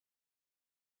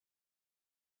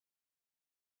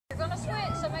going to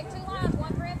switch, so make 2 lines.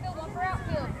 One for infield, one for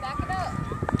outfield. Back it up.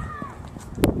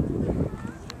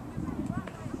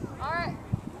 All right.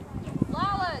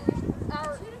 Lala,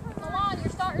 or Milan, you're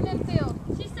starting infield.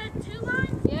 She said 2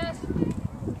 lines? Yes.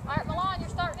 All right, Milan, you're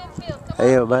starting infield. Come Hey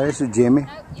on. everybody, this is Jimmy. No,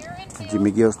 you're infield.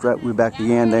 Jimmy Gilstrap. We're back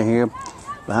again down here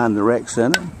behind the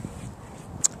Rec.Center.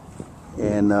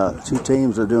 And 2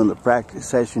 teams are doing the practice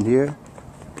session here.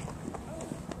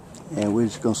 And we're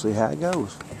just going to see how it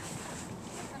goes.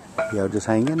 Y'all just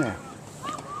hang in there.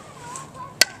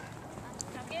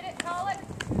 Now get it, call it.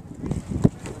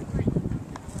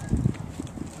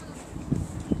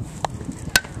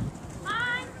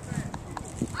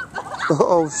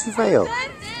 Oh, she failed.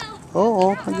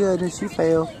 Oh, my goodness, she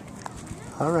failed.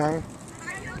 All right,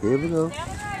 here we go.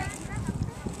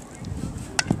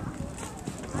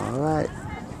 All right,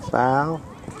 foul.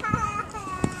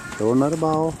 Throw another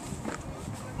ball.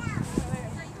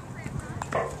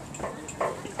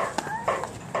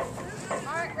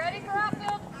 All right, ready for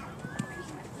outfield?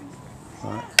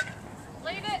 All right.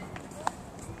 Leave it.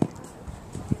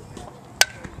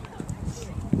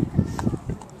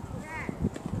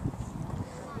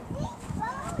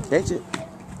 Catch it.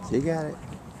 She got it.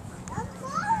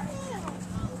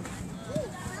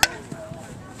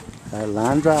 All right,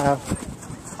 line drive.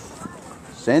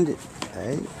 Send it.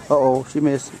 Hey. Uh-oh, she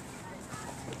missed it.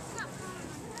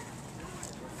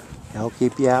 Y'all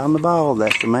keep your eye on the ball.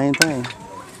 That's the main thing.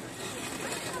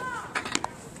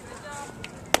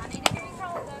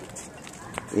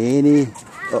 Any,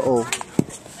 uh-oh,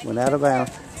 went out of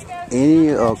bounds.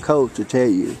 Any coach will tell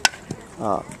you,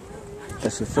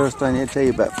 that's the first thing they tell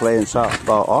you about playing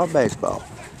softball or baseball.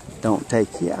 Don't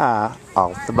take your eye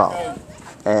off the ball.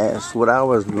 That's what I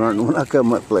was learning when I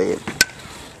come up playing.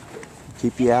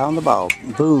 Keep your eye on the ball.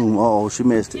 Boom. Oh, she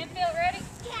missed it. Infield ready?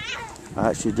 All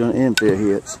right, she's doing infield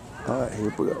hits. All right,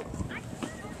 here we go.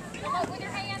 Come up with your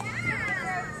hand.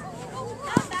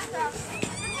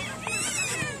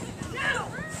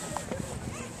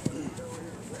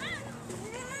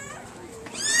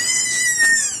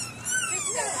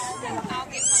 I'll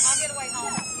get away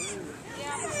home.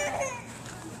 Yeah.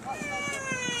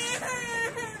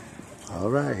 All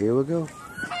right, here we go.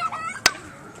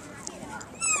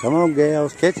 Come on,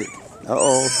 gals, catch it.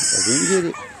 Uh-oh, I didn't get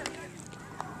it.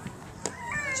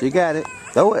 She got it.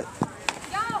 Throw it.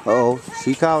 Uh-oh,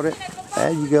 she caught it.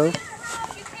 There you go.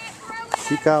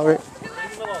 She caught it.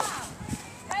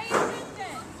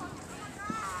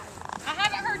 I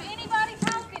haven't heard anybody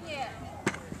talking yet.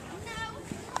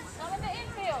 Some in the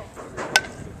infield.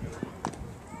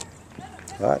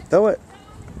 All right, throw it.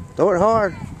 Throw it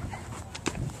hard.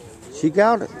 She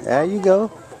got it. There you go.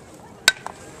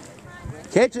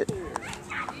 Catch it.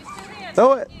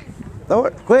 Throw it. Throw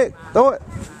it. Quick. Throw it.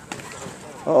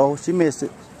 Uh-oh, she missed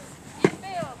it.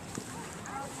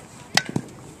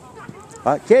 All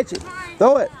right, catch it.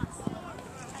 Throw it.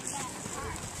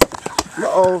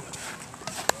 Uh-oh.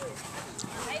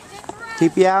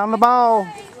 Keep your eye on the ball.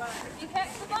 You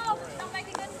catch the ball, but don't make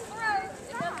a good throw. It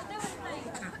doesn't do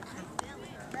anything.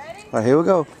 Ready? All right, here we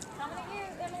go. Coming to you,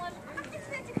 Emily.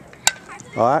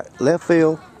 All right, left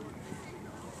field.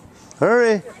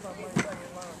 Hurry.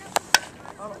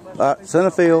 All right, center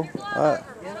field. All right.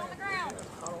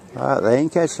 All right, they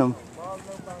ain't catch them.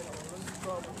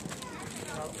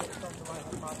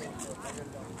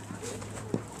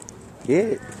 Get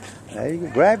it. There you go.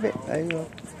 Grab it. There you go.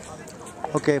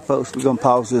 Okay, folks, we're going to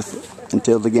pause this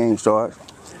until the game starts,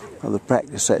 or the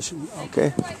practice session,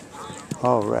 okay?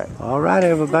 All right. All right,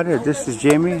 everybody. This is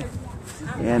Jimmy,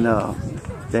 and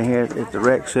they're here at the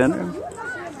Rec.Center,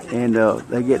 and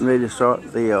they're getting ready to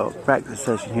start the practice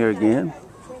session here again.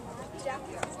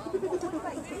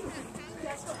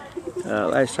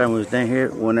 Last time we was down here,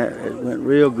 it went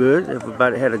real good.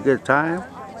 Everybody had a good time,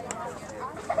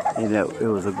 and it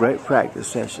was a great practice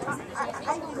session.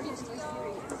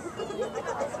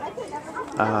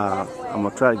 I'm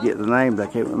gonna try to get the names. I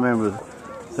can't remember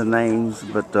the names,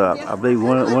 but I believe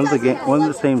one of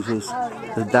the teams is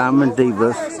the Diamond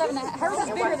Divas,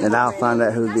 and I'll find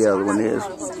out who the other one is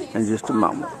in just a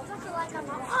moment.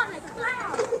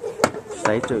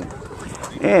 Stay tuned.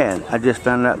 And I just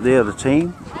found out the other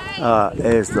team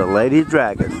is the Lady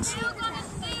Dragons.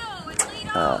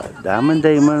 Diamond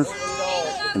Demons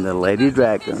and the Lady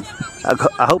Dragons. I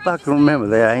hope I can remember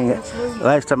that.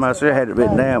 Last time I was there, I had it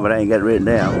written down, but I ain't got it written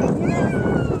down.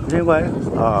 But anyway,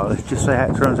 let's just see how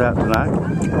it turns out tonight.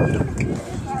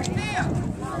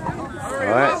 All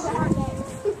right.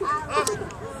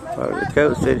 The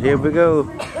coach said, "Here we go.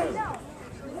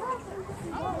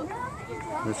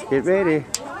 Let's get ready."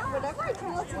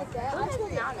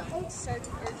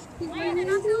 Man, and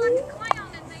I feel like a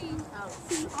clown in there.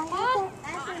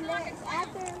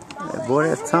 Boy,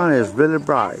 that sun is really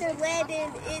bright. After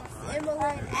Landon, it's Emily.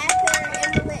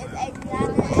 After Emily, it's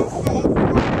Adriana.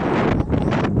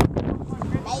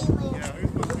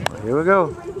 Here we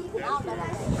go.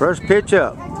 First pitch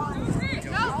up.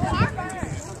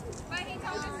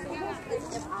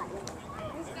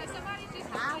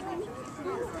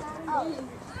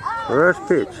 First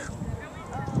pitch.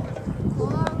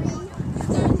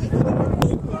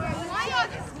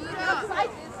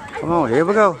 Come on, here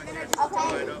we go.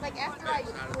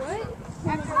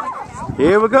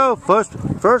 Here we go.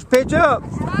 First pitch up.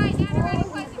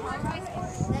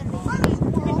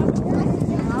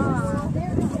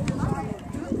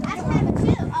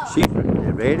 She's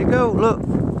ready to go. Look.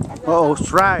 Uh-oh,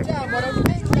 strike.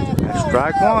 That's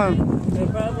strike one.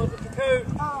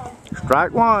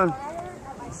 Strike one.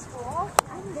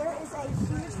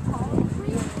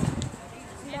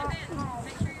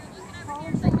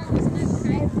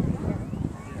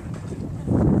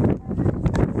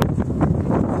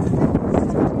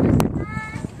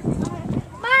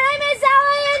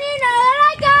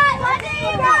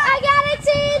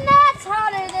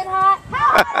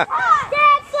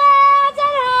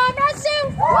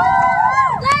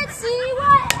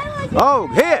 Oh,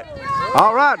 hit!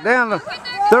 All right, down the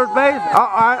third base.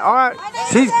 All right.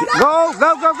 She's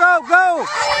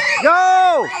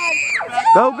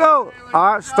go.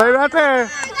 All right, stay right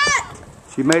there.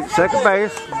 She made it second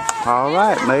base. All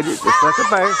right, made it to second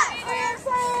base.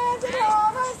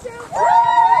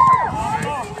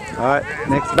 All right,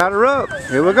 next batter up.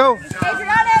 Here we go.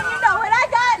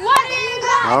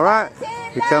 All right,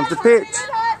 here comes the pitch.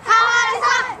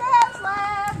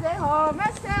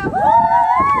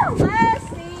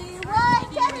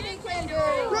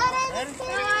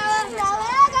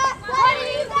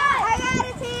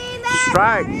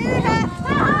 Strike.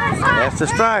 That's the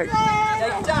strike.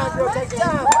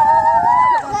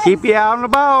 Keep your eye on the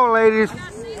ball, ladies.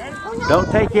 Don't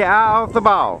take your eye off the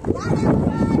ball.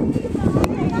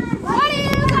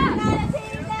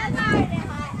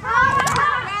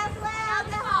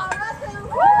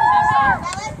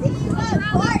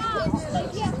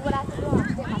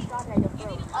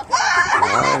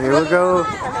 All right, here we go.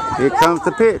 Here comes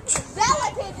the pitch.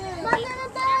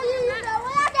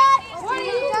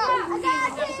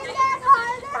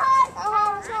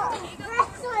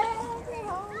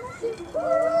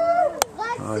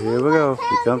 Oh, here we go.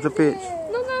 Here comes the pitch.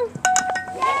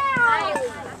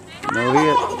 No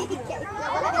hit.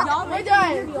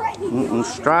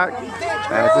 Strike.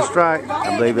 That's a strike.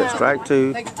 I believe it's strike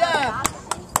two. My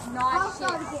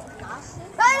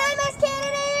name is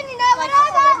Kennedy, and you know what I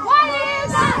got?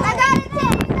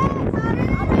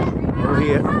 No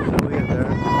hit. No hit there.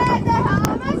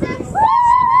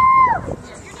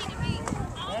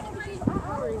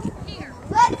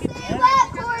 Let's see what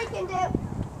Corey can do.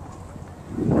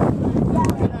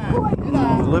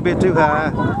 A little bit too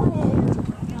high.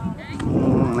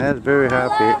 That's very high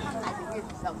pitch.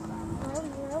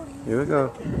 Here we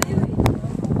go.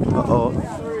 Uh-oh.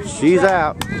 She's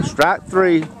out. Strike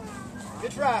three.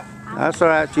 Good try. That's all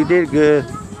right. You did good.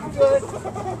 Good.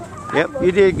 Yep,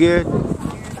 you did good.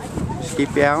 Just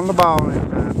keep your eye on the ball next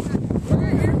time.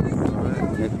 All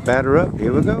right, next batter up.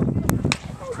 Here we go.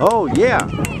 Oh, yeah.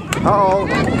 Uh-oh.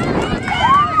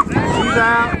 She's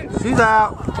out. She's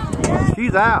out.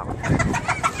 She's out.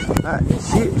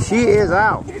 She is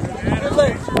out.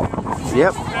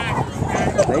 Yep.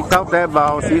 They caught that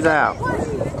ball. She's out.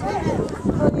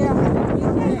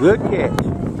 Good catch.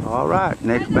 All right.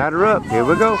 Next batter up. Here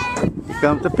we go. Here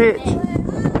comes the pitch.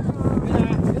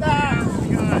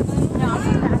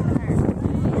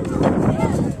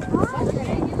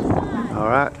 All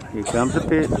right. Here comes the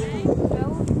pitch.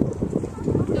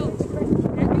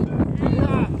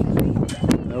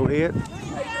 No hit.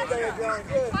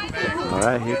 All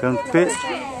right. Here comes the pitch.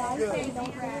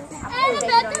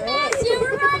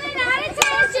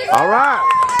 All right.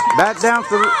 Back down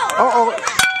to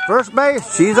first base.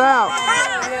 She's out.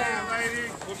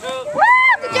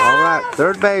 All right.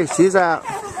 Third base. She's out.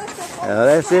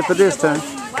 That's it for this time.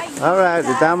 All right.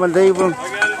 The Diamond Divas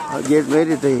are getting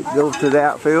ready to go to the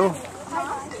outfield.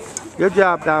 Good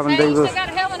job, Diamond Divas. They got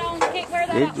a helmet on. Can't wear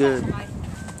that. Did good.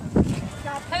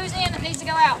 Who's in that needs to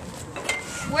go out?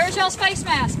 Where's y'all's face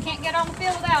mask? Can't get on the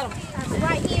field without them.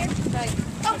 Right here.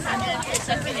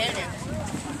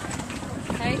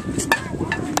 Okay.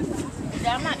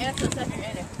 I'm not going to put something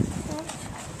in it.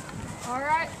 All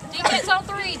right. Defense on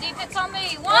three. Defense on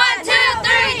me. 1, 2,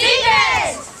 3.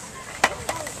 Defense!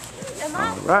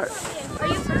 All right. Are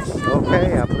you first?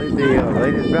 Okay, I believe the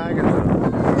Lady Dragons.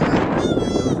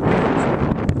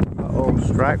 Uh-oh,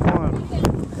 strike one.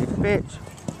 Next pitch.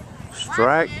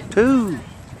 Strike 2.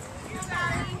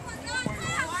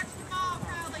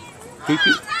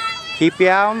 Keep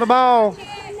your eye on the ball.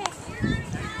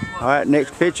 All right,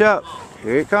 next pitch up.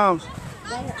 Here it comes.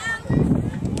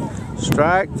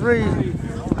 Strike 3.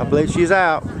 I believe she's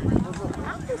out.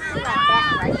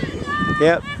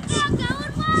 Yep.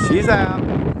 She's out.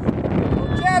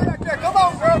 Chad back there. Come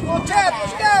on, girl. Come on, Chad.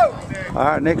 Let's go. All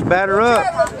right, next batter up.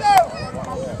 Chad, let's go.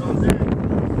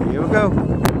 Here we go.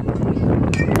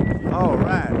 All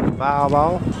right, foul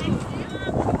ball.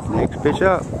 Next pitch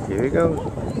up. Here we go.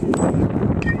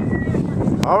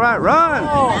 All right, run,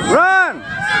 run,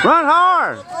 run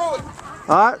hard.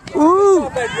 All right, woo.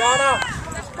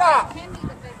 Stop.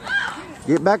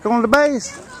 Get back on the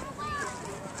base.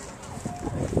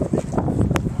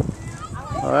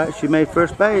 All right, she made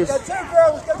first base.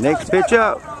 Next pitch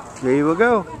up. Here we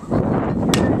go.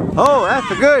 Oh, that's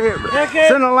a good hit.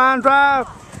 Center line drive.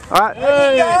 All right,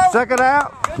 check it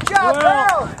out. Good job,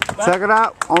 girl. Check it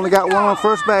out. Only got one on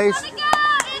first base.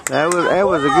 That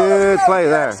was a good play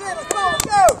there.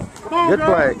 Good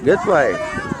play. Good play.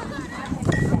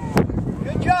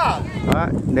 Good job. All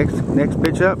right, next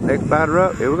pitch up. Next batter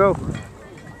up. Here we go.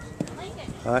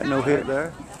 All right, no hit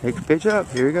there. Next pitch up.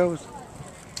 Here he goes.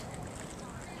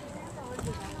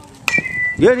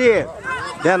 Good hit.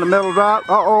 Down the middle drop.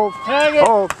 Uh-oh.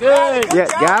 Oh, Good. yeah,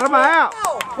 got him out.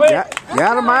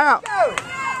 Got him out.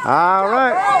 All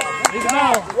right.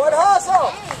 What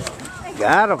hustle?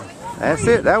 Got him. That's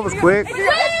it. That was quick.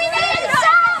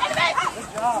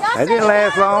 That didn't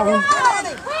last long.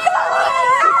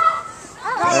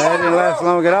 That didn't last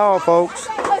long at all, folks.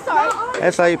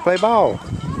 That's how you play ball.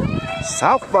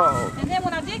 Softball. And then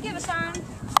when I did give a sign,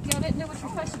 y'all didn't do what you're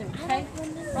supposed to do, okay?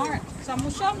 All right, so I'm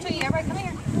going to show them to you. Everybody come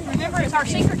here. Remember, it's our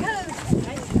secret code. When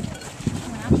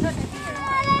I'm putting it here.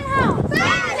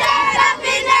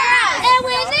 And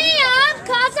when the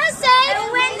calls us safe, and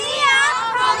when the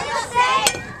calls us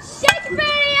safe, shake your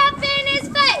booty up in his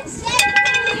face. Shake your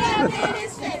booty up in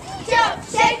his face. Jump,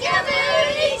 shake your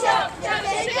booty, jump, jump,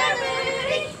 shake your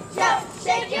booty, jump,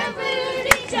 shake your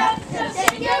booty, jump, jump,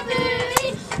 shake your booty.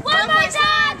 One more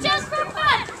time, just for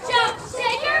fun. Jump,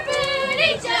 shake your booty,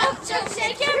 jump, jump,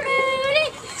 shake your booty,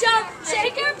 jump,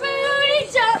 shake your booty,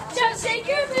 jump, jump, shake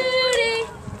your booty.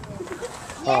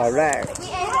 All right.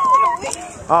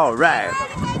 All right.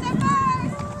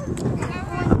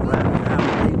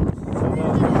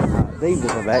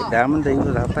 Divas are back. Diamond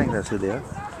Divas. I think that's who they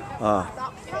are.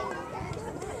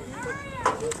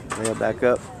 They're back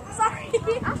up.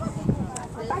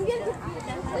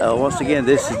 Once again,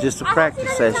 this is just a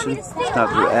practice session. It's not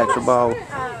the actual ball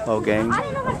game.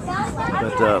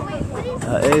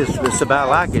 But it's about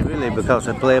like it, really, because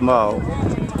they play ball.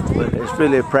 But it's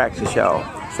really a practice, y'all.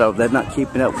 So they're not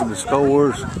keeping up with the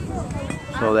scores.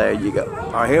 So there you go.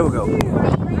 All right, here we go.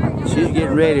 She's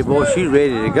getting ready, boy. She's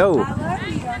ready to go. All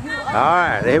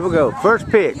right, here we go. First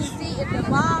pitch.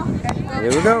 Here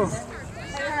we go.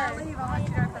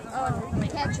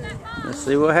 Let's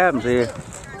see what happens here.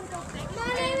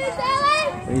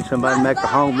 Need somebody to make a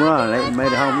home run. They ain't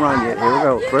made a home run yet. Here we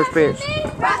go. First pitch.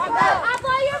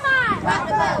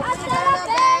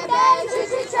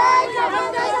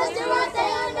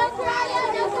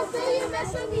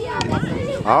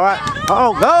 All right.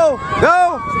 Oh, go,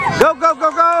 go, go, go,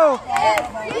 go, go.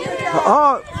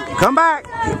 Oh, come back.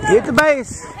 Hit the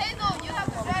base.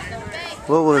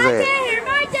 What was that?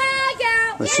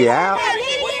 Was she out?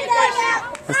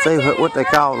 Let's see what they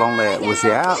called on that. Was she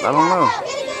out? I don't know.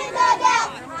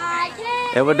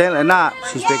 Evidently not.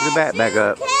 She's picking the bat back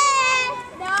up.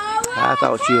 I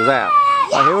thought she was out.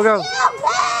 All right, here we go.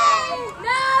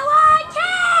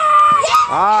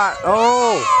 All right.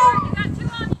 Oh.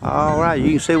 All right.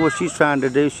 You can see what she's trying to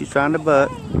do. She's trying to butt.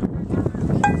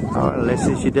 All right. Let's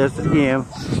see if she does it again.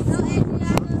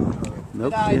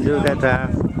 Nope. She didn't do it that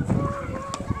time.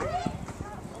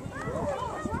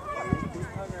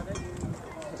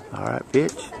 All right.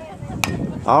 Pitch.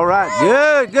 All right.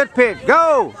 Good. Good pitch.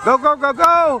 Go. Go, go, go,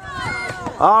 go.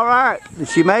 All right. Did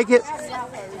she make it?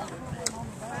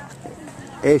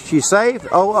 Is she safe?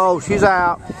 Oh, she's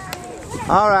out.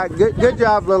 All right. Good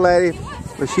job, little lady.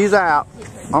 But she's out.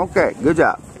 Okay. Good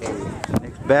job.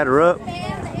 Next batter up.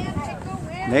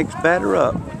 Next batter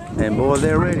up. And boy,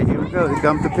 they're ready. Here we go. Here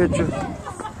comes the pitcher.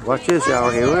 Watch this, y'all.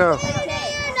 Here we go.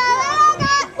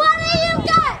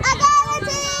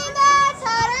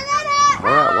 All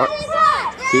right. What?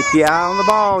 Keep your eye on the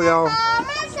ball, y'all.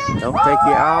 Don't take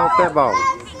your eye off that ball.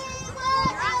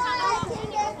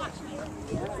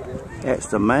 That's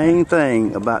the main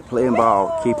thing about playing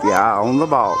ball. Keep your eye on the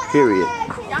ball, period.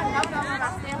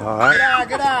 All right.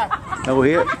 No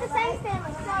hit.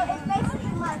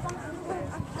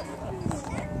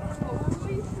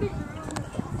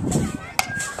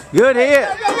 Good hit.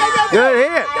 Good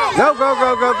hit. Go, go,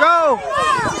 go, go, go.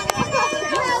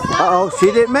 Uh-oh,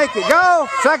 she didn't make it. Go.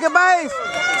 Second base.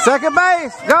 Second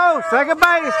base. Go. Second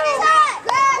base.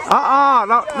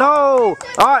 No, no.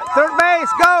 All right, third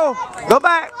base. Go. Go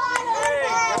back.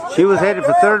 She was headed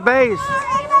for third base.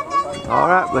 All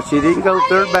right, but she didn't go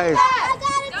third base.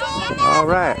 All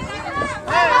right.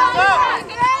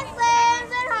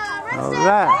 All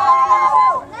right.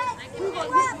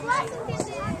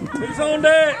 Who's on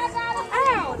deck?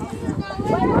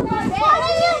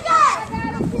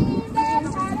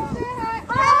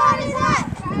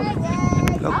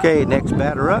 Okay, next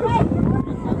batter up.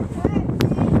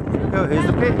 Oh, here's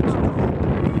the pitch.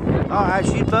 All right,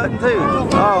 she's button too.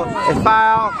 Oh, it's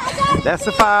foul. That's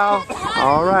the foul.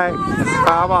 All right, that's the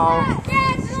foul ball.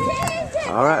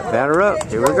 All right, batter up.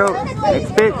 Here we go.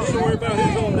 Next pitch.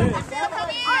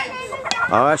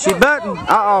 All right, she's button.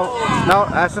 Uh-oh. No,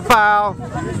 that's a foul.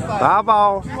 Foul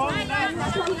ball.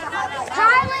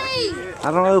 I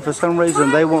don't know, for some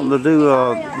reason they want to do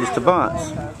just a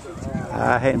bunts.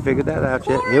 I hadn't figured that out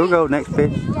yet. Here we go, next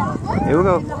pitch. Here we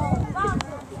go.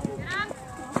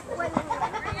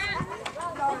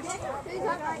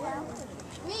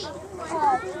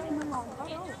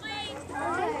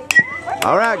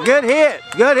 All right, good hit.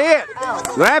 Good hit.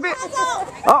 Grab it.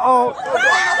 Uh-oh.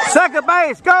 Second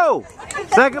base, go.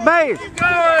 Second base.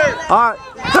 All right,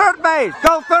 third base.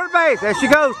 Go third base. There she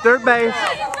goes, third base.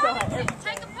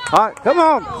 All right, come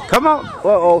on. Come on.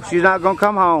 Uh-oh, she's not going to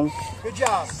come home. Good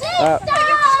job.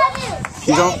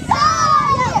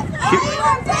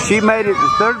 She made it to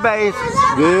third base.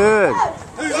 Good.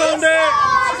 Who's on deck?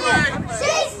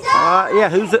 Yeah,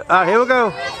 who's it? Here we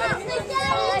go.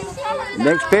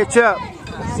 Next pitch up.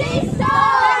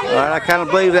 All right, I kind of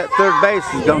believe that third base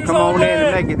is going to come on in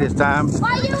and make it this time. It's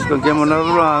going to give him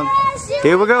another run.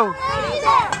 Here we go.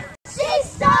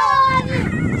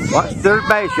 Watch third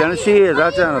base. You know she is.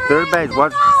 Right there on the third base.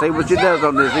 Watch, see what she does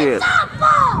on this hit.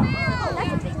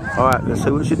 All right, let's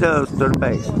see what she does. Third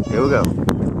base. Here we go.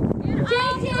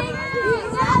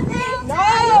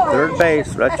 Third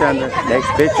base, right yonder. Next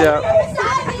pitch up.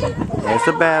 There's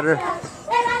the batter.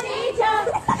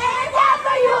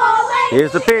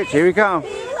 Here's the pitch. Here he comes.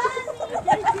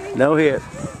 No hit.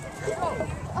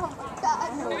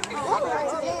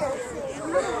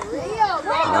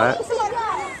 All right.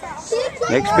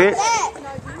 Next pitch.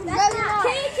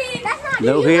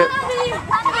 No hit.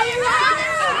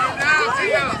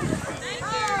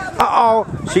 Uh-oh.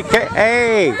 She can't.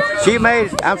 Hey, she made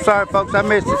it. I'm sorry, folks. I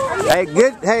missed it. Hey,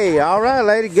 good. Hey, all right,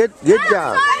 lady. Good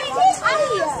job.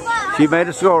 She made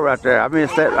a score right there. I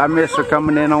missed that. I missed her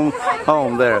coming in on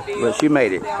home there, but she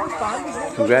made it.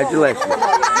 Congratulations.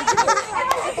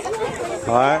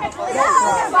 All right.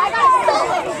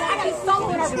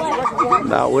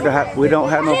 No, we don't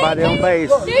have nobody on base.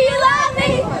 Do you love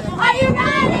me? Are you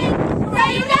riding?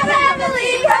 Say you never ever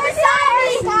leave her beside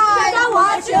me. 'Cause I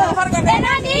want you, and I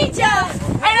need you,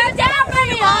 and I'm down for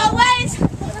you always.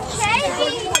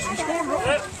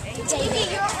 Davey,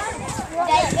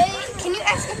 can you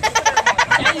ask?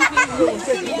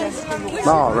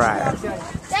 All right.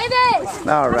 David.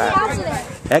 All right.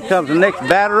 That comes the next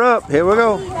batter up. Here we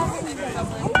go.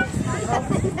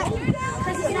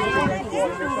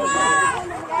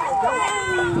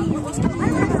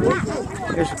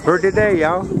 It's a pretty day,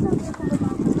 y'all.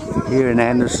 Here in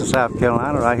Anderson, South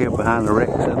Carolina, right here behind the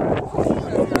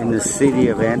Rec.Center in the city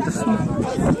of Anderson.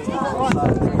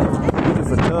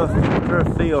 Beautiful turf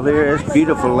field here. It's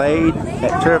beautiful laid.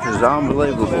 That turf is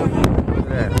unbelievable.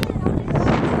 Look at that.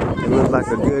 It looks like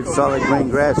a good solid green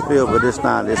grass field, but it's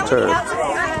not. It's turf.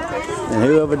 And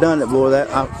whoever done it, boy, that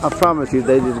I promise you,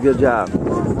 they did a good job.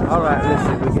 All right, let's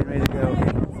see. We're getting ready to go.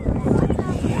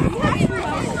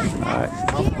 All right.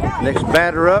 Next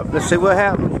batter up. Let's see what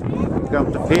happens. Here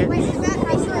comes the pitch.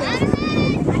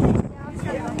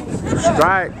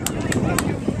 Strike.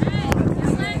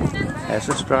 That's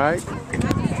a strike.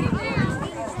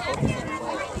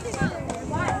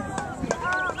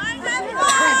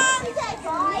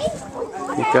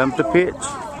 Here comes the pitch.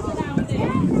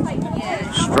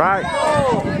 Strike.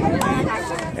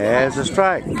 As a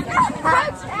strike.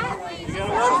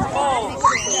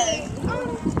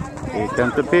 Here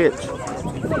comes the pitch.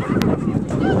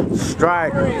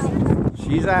 Strike.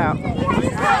 She's out.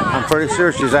 I'm pretty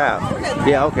sure she's out.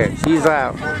 Yeah, okay. She's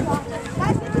out.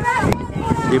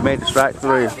 She made the strike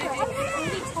 3.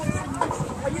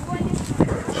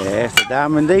 Yes, the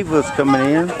Diamond Divas coming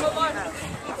in.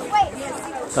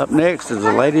 Up next is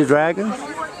the Lady Dragons.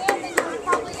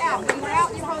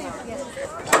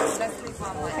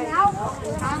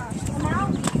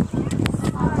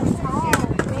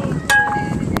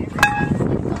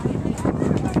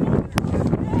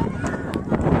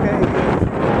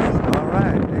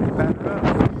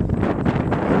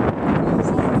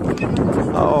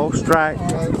 strike.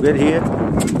 Good hit.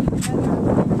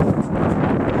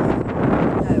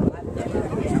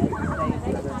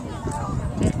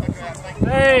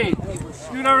 Hey,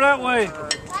 shoot over that way.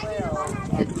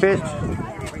 Pitch.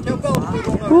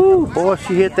 Woo, boy,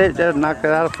 she hit that. That knocked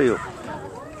it out of the field.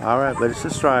 All right, but it's a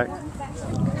strike.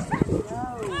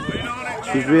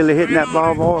 She's really hitting that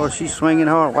ball, boy, or she's swinging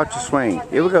hard. Watch her swing.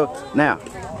 Here we go. Now.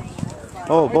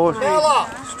 Oh, boy.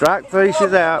 Strike 3,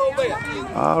 she's out.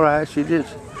 All right, she tried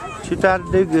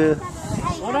to do good.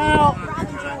 1 out.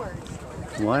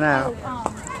 1 out.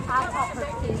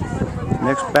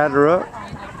 Next batter up.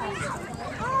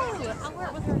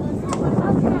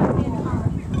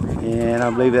 And I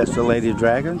believe that's the Lady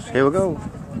Dragons. Here we go.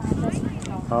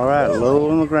 All right, low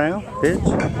on the ground. Pitch.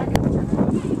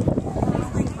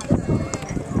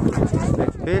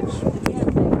 Next pitch.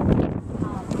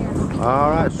 All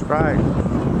right, strike.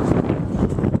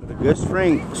 With a good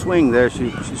swing there.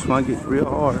 She swung it real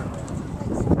hard.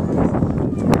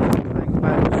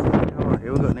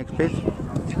 Here we go. Next pitch.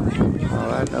 All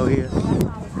right, no hit.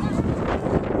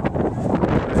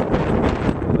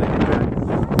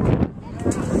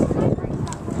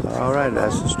 All right,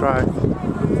 that's a strike.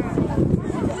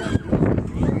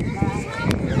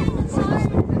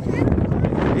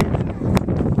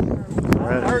 All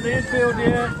right. Heard the infield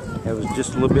yet? That was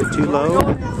just a little bit too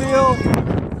low.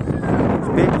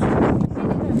 Pitch.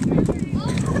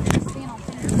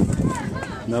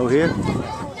 No hit.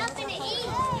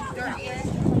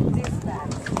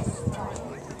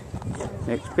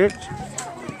 Next pitch.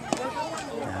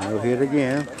 No hit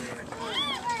again.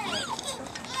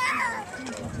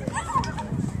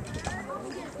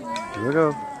 Here we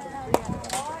go.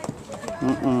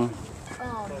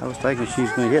 I was thinking she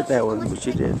was going to hit that one, but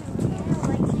she did.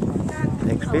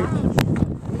 Next pitch.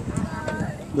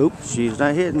 Nope, she's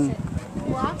not hitting.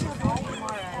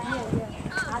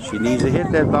 She needs to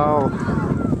hit that ball.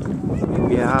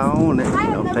 Be high on it.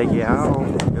 Don't take you high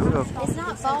on. Here we go. It's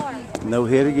not far. No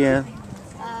hit again.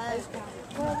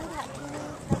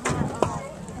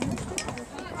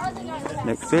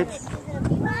 Next pitch.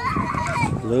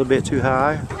 A little bit too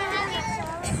high.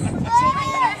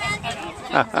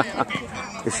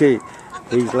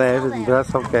 He's laughing, but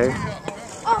that's okay.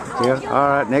 Yeah. All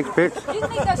right, next pitch.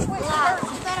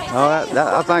 All right,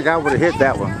 I think I would have hit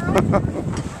that one.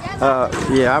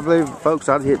 Yeah, I believe, folks,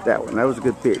 I'd hit that one. That was a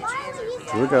good pitch.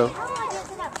 Here we go.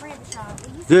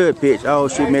 Good pitch. Oh,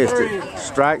 she missed it.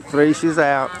 Strike 3, she's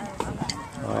out.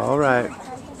 All right.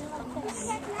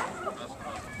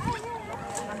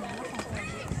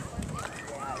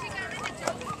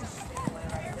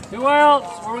 Two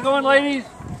outs. Where we going, ladies?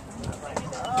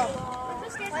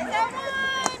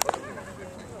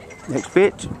 Next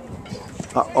pitch.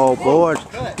 Uh-oh, boys.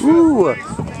 Woo.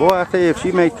 Boy, I tell you, if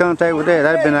she made contact with that,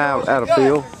 that'd been out of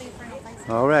field.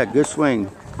 All right, good swing.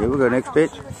 Here we go, next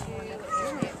pitch.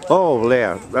 Oh,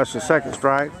 yeah, that's the second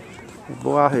strike.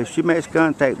 Boy, if she makes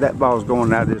contact, that ball's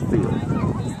going out of this field.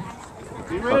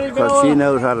 Because she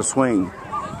knows how to swing.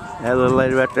 That little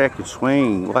lady right there can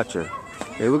swing. Watch her.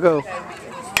 Here we go.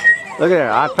 Look at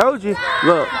her. I told you.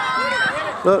 Look.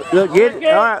 Look, get it.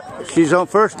 All right. She's on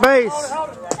first base.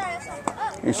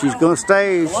 And she's going to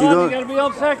stay. She's going to be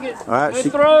on second. All right.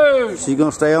 She's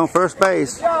going to stay on first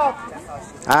base.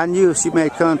 I knew if she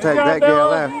made contact with that girl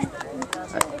there.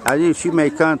 I knew if she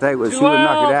made contact with it, she would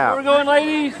knock it out. We're going,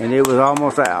 ladies. And it was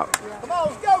almost out.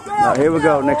 Now, here we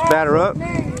go. Next batter up.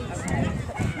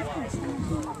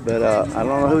 But I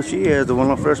don't know who she is. The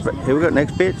one on first base. Here we go.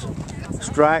 Next pitch.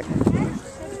 Strike.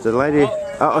 The lady.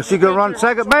 Oh, she's gonna run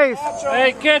second base.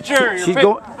 Hey, catcher. She's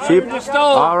going.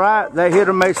 All right, they hit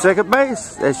her make second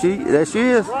base. There she is. Here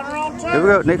we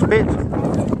go. Next pitch.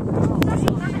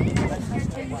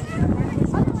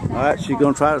 All right, she's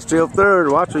gonna try to steal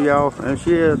third. Watch her, y'all. And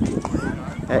she is.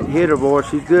 That hitter, boy.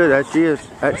 She's good. That she is.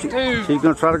 She's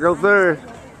gonna try to go third.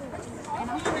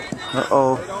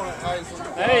 Uh-oh.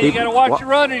 Hey, you gotta watch your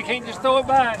runner. You can't just throw it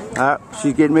back. All right,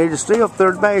 she's getting ready to steal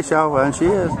third base, y'all, and she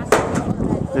is.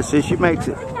 Let's see if she makes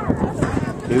it.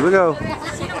 Here we go.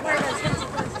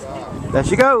 There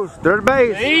she goes. Third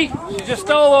base. See? She just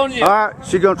stole on you. All right,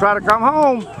 she's gonna try to come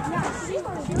home.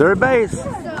 Third base.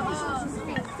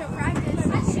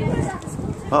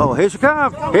 Oh, here she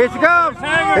comes. Here she comes.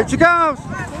 Here she comes.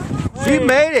 She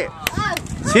made it.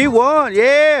 She won.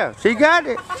 Yeah, she got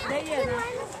it.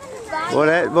 Boy,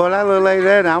 that little lady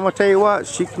there, now I'm going to tell you what,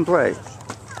 she can play.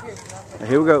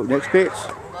 Here we go, next pitch.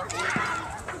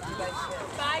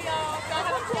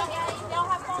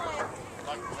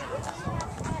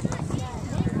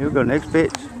 Here we go, next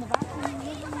pitch.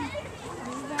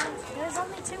 There's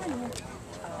only 2 in here.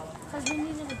 Because we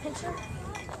needed a picture.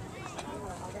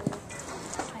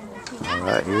 All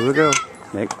right, here we go.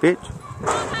 Next pitch.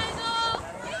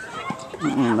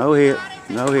 No hit.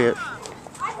 No hit. Got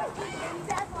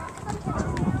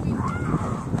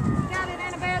it,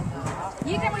 Annabelle.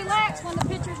 You can relax when the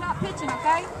pitcher's not pitching,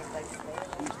 okay?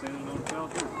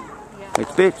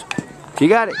 Next pitch. She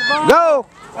got it. Go!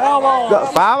 Foul ball. Go.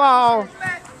 Foul ball.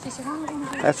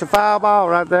 That's a foul ball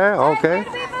right there. Okay.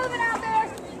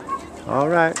 All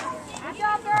right.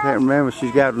 I can't remember if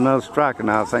she's got another strike or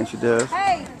not. I think she does.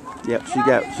 Hey. Yep,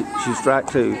 she's strike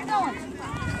 2.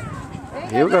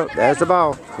 Here we go. There's the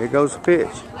ball. Here goes the pitch.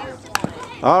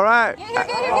 All right.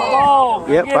 Foul ball.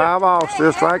 Yep, foul ball.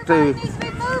 Still strike 2. You too.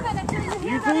 You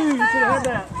should have had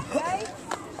that. Okay?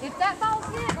 If that ball's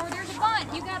hit or there's a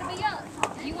bunt, you gotta be up.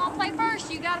 You want to play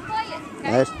first, you gotta play it.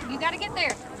 Okay? You gotta get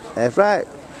there. That's right.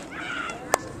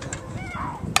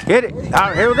 Hit it. All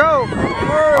right, here we go.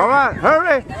 All right,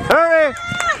 hurry, hurry.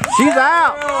 She's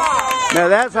out. Now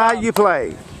that's how you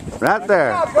play. Right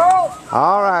there.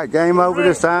 All right, game over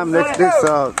this time. Next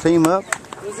team up.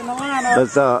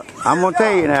 But I'm going to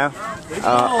tell you now,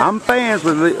 I'm fans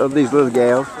of these little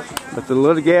gals. But the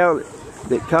little gal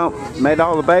that made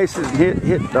all the bases and hit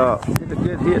a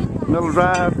good hit, middle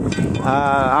drive,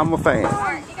 I'm a fan.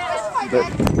 But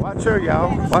watch her,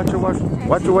 y'all.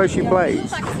 Watch the way she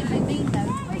plays.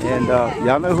 And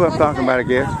y'all know who I'm talking about, I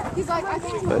guess.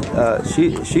 But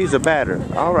she's a batter.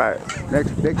 All right.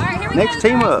 Next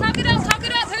team up. Talk it up.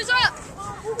 Who's up?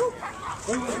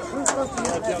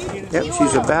 Yep,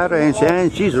 she's a batter and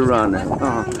she's a runner.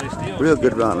 Real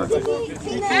good runner.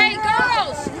 Hey,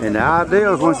 girls. And the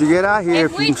ideal is once you get out here,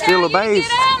 if you can steal a base,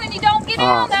 and you don't get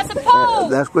on, that's a pole.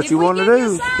 That's what you want to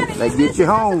do. They get you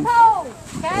home.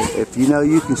 If you know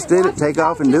you can steal it, take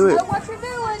off and do it. What you're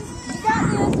doing, you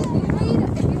got this.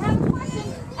 If you have a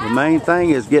question, The main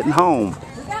thing is getting home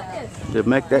to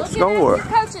make that score. Your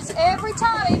coaches every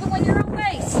time, even when you're on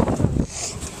base.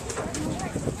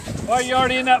 Why are you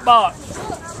already in that box?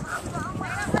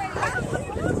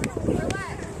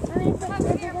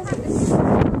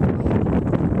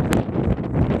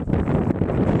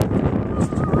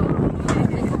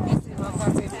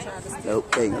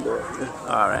 Nope, ain't gonna do it.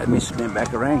 All right, let me spin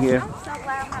back around here.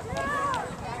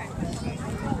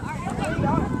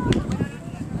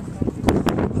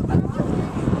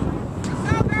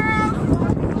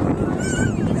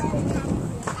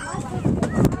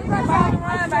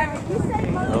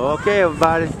 Okay,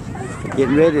 everybody,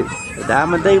 getting ready. The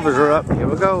Diamond Divas are up. Here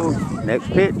we go. Next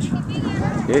pitch.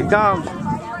 Here it comes.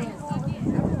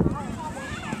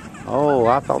 Oh,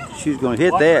 I thought she was going to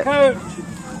hit that.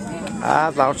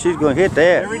 I thought she was going to hit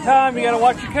that. Every time you got to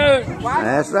watch your coach.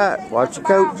 That's right. Watch your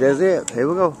coach. That's it. Here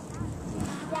we go.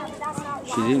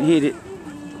 She didn't hit it.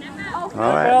 All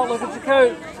right. Well, look at your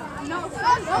coach.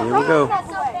 Here we go.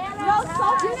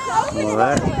 All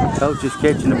right. Coach is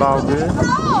catching the ball good.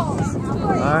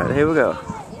 All right. Here we go.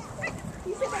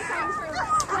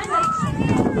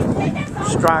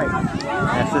 Strike.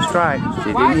 That's a strike.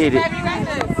 She didn't hit it.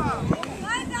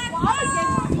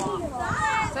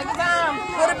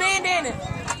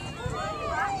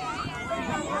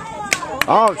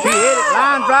 Oh, she hit it.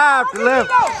 Line drive to left.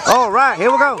 All right,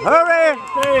 here we go. Hurry.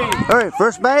 Hurry.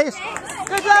 First base.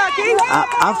 Good job, Keith.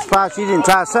 I'm surprised she didn't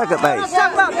try second base.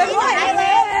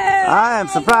 I am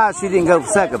surprised she didn't go for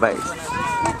second base.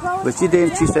 But she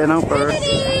didn't. She stayed on first.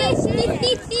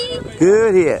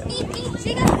 Good hit.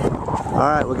 All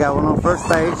right, we got one on first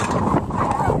base.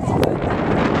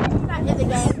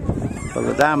 For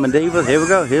the Diamond Divas. Here we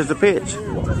go. Here's the pitch.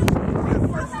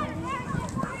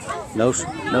 No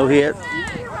hit.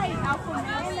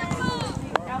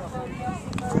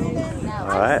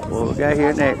 All right, what we got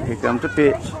here next? Here comes the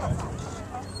pitch.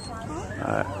 All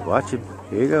right, watch him.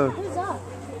 Here you go.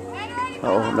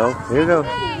 Oh no, here you go.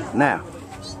 Now.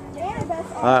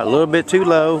 All right, a little bit too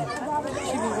low.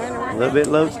 A little bit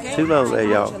too low there,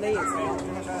 y'all.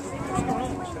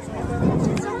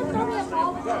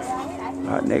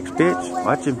 All right, next pitch.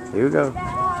 Watch him. Here we go.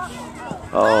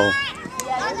 Oh.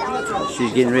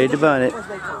 She's getting ready to bunt it.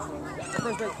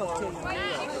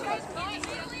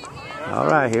 All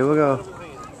right, here we go.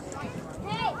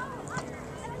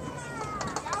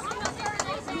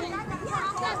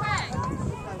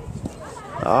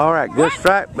 All right, good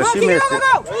strike, but she missed it.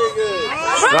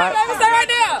 Strike.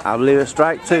 I believe it's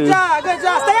strike 2. Good job, good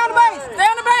job. Stay on the base. Stay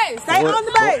on the base. Stay on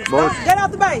the base. Get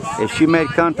off the base. If she made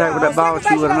contact with that ball,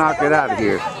 she would have knocked it out of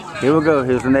here. Here we go.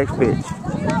 Here's the next pitch.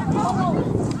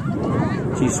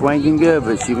 She's swinging good,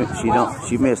 but she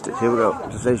missed it. Here we go.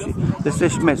 Let's say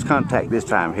she makes contact this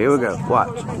time. Here we go.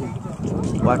 Watch.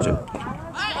 Watch it.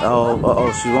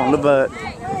 Oh, she's wanting the butt.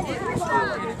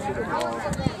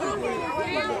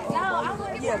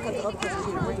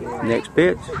 Next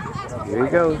pitch. Here we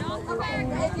go.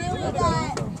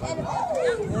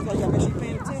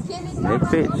 Next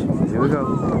pitch. Here we go.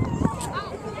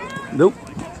 Nope.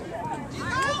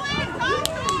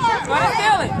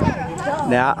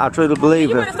 Now, I truly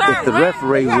believe if the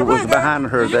referee was behind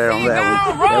her there on that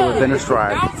one, that would have been a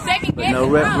strike. But no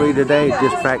referee today,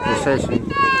 just practice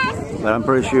session. But I'm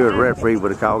pretty sure the referee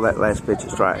would have called that last pitch a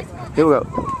strike. Here we go.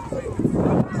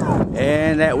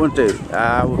 And that one too.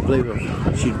 I would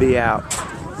believe she'd be out.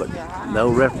 But no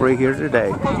referee here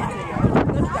today.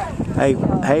 Hey,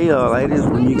 ladies,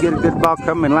 when you get a good ball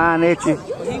coming line at you,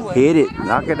 hit it.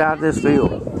 Knock it out of this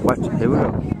field. Watch it. Here we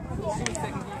go.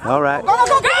 All right.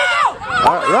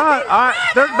 All right, run. All right,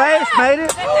 third base made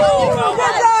it.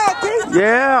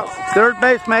 Yeah, third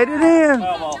base made it in.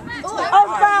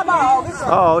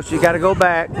 Oh, she got to go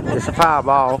back. It's a foul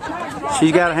ball.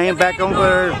 She's got to hang back on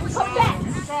third.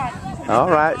 All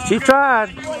right, she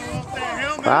tried.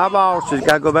 Foul ball. She's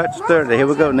got to go back to third. Here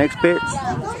we go. Next pitch.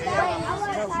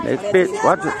 Next pitch.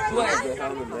 Watch it.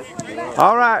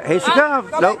 All right, here she comes.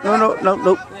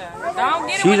 Nope.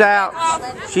 She's out.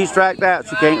 She's striked out.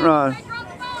 She can't run.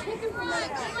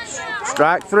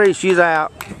 Strike three. She's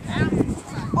out.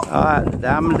 All right,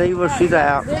 Diamond Diva. She's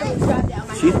out.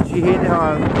 She hit it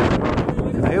hard.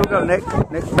 Here we go.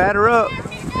 Next batter up.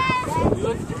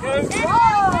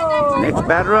 Next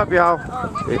batter up, y'all.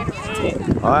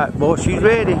 All right, boy. She's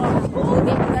ready.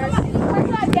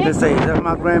 Let's see. Is that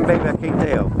my grandbaby? I can't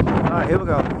tell. All right, here we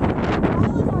go.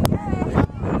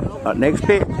 Next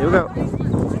pitch. Here we go.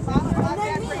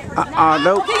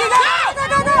 Nope.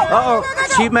 Uh-oh.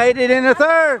 She made it in the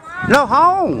third. No,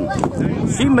 home.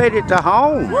 She made it to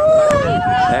home.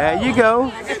 There you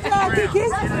go.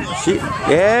 She's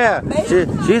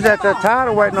at the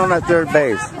title waiting on that third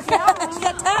base.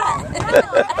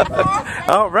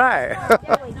 All right.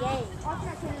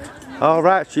 All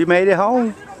right. She made it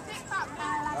home.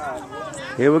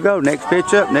 Here we go. Next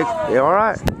pitch up. All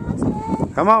right.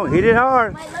 Come on. Hit it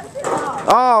hard.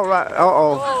 All right.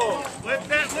 Uh-oh.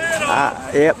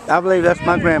 Yep, I believe that's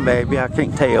my grandbaby. I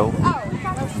can't tell.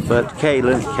 But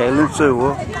Kaylin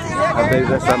Sewell, I believe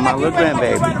that's my little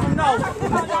grandbaby.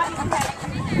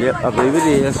 Yep, I believe it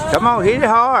is. Come on, hit it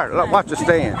hard. Look, watch the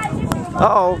stand.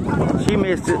 Uh-oh, she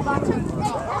missed it.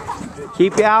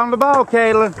 Keep your eye on the ball,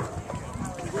 Kaylin.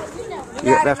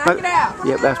 Yep, that's my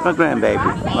grandbaby.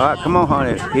 All right, come on,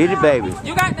 honey. Hit it, baby.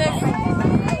 You got this.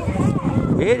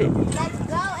 Hit it.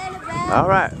 All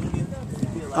right.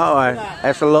 All right,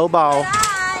 that's a low ball.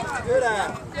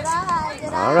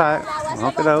 All right,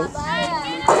 knock it out.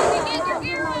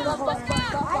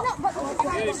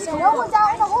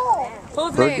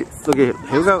 Who's next? Look at it.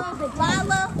 Here we go.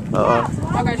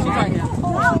 Okay, she's right here.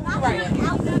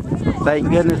 Thank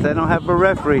goodness they don't have a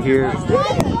referee here.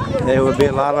 There would be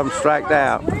a lot of them striked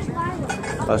out.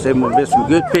 I said there would be some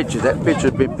good pitches. That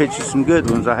pitcher's been pitching some good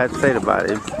ones. I had to say about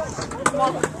him.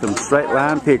 Some straight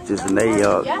line pitches, and they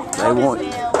won't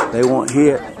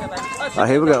hit.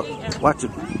 Here we go. Watch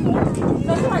it.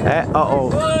 Uh-oh.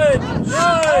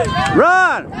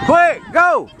 Run! Quick!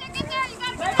 Go!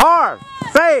 Hard!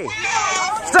 Stay!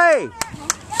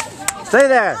 Stay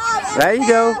there. There you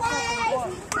go.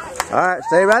 All right,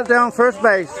 stay right there on first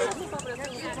base.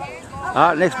 All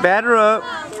right, next batter up.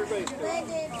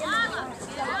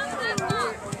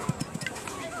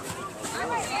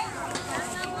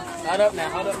 Hold up now.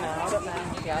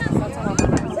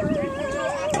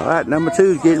 All right, number 2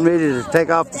 is getting ready to take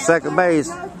off to second base.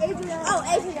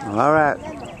 All right.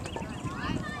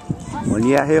 When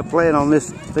you're out here playing on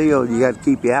this field, you got to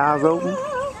keep your eyes open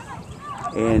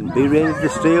and be ready to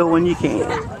steal when you can.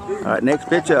 All right, next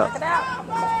pitch up.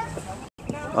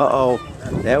 Uh-oh,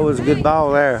 that was a good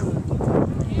ball there.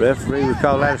 Referee would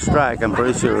call that a strike, I'm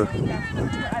pretty sure.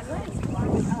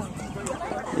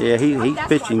 Yeah, he's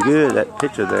pitching good, that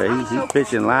pitcher there. He's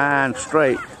pitching line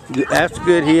straight. That's a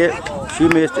good hit. She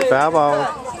missed it, foul ball.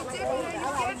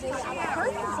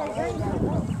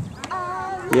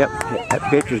 Yep, that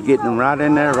pitcher's getting him right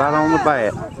in there, right on the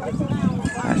bat.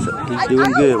 He's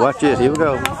doing good. Watch this, here we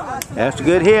go. That's a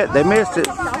good hit. They missed it.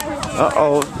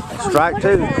 Uh-oh, strike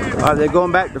 2. All right, they're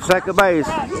going back to second base.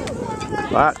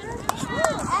 All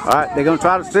right, they're going to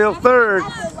try to steal third.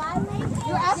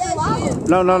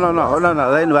 No, they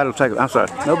ain't nobody on second. I'm sorry.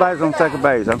 Nobody's on second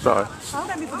base. I'm sorry.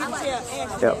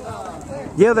 Yep.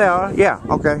 Yeah, they are. Yeah,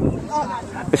 okay.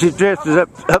 She's dressed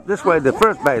up this way to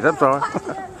first base. I'm sorry.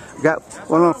 Got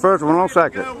one on first, one on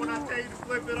second.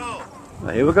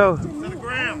 Here we go.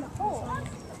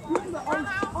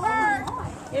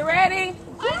 You ready?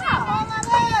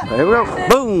 Here we go.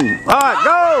 Boom. All right,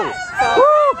 go.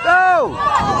 Woo, go.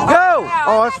 Go.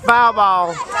 Oh, it's a foul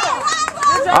ball.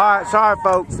 right, sorry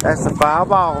folks, that's a foul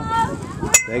ball.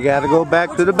 They got to go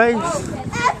back to the base.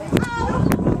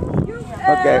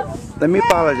 Okay, let me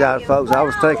apologize, folks. I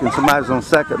was thinking somebody's on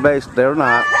second base. They're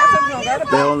not.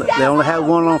 They only have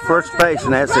one on first base,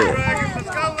 and that's it.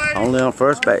 Only on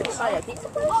first base.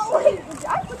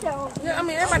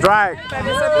 Strike. All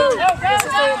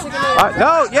right,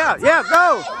 go. Yeah,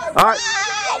 go. All right.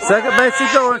 Second base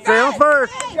is going. Stay on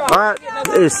first. All right.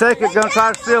 Is second going to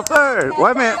try to steal third?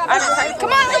 Wait a minute.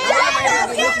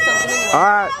 All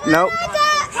right. Nope.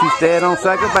 She stayed on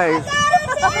second base.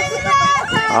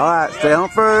 All right. Stay on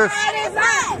first.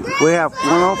 We have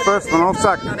one on first, one on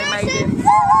second.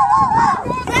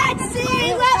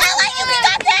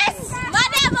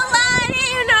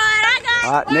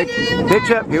 All right, Nick, pitch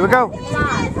up. Here we go. Woo!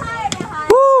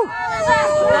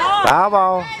 Foul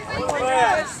ball.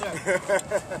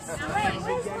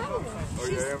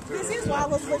 This is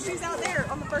Wallace, but she's out there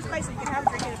on the first base, so you can have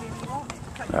her drink it if you want.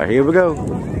 All right, here we go.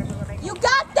 You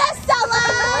got this,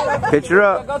 Sully! Pitch her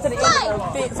up.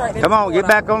 Come on, get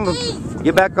back on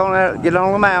that. Get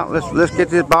on the mount. Let's get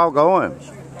this ball going. All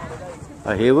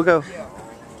right, here we go.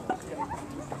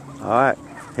 All right,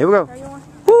 here we go.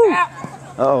 Woo!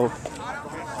 Uh-oh.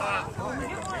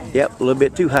 Yep, a little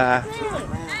bit too high.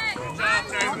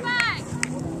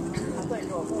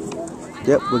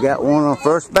 Yep, we got one on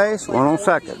first base, one on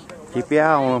second. Keep your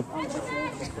eye on them.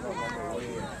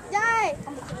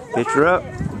 Pitch her up.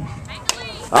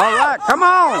 All right, come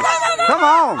on. Come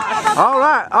on. All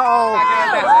right. Uh-oh.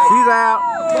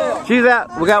 She's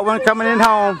out. We got one coming in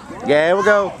home. Yeah, here we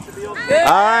go. All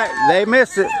right, they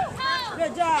missed it.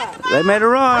 They made a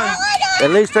run.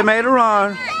 At least they made a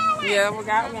run. Yeah, we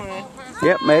got one.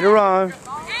 Yep, made a run.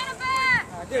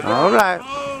 All right.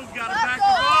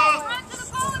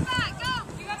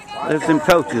 There's some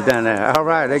coaches down there. All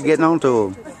right, they're getting on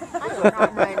to them.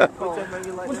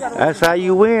 That's how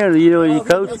you win. You know, your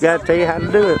coach got to tell you how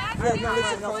to do it.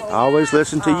 Always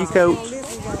listen to your coach.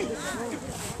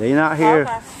 They're not here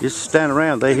just to stand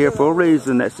around. They're here for a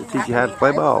reason. That's to teach you how to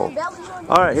play ball.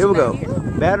 All right, here we go.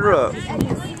 Batter up.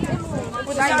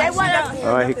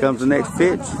 All right, here comes the next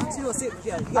pitch.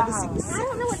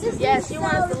 Yes, you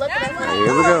want us to look at that.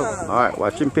 Here we go. All right,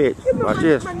 watch him pitch. Watch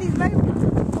this.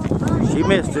 She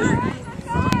missed it.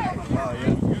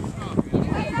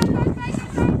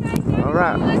 All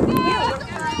right.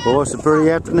 Boy, it's a pretty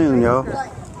afternoon, y'all.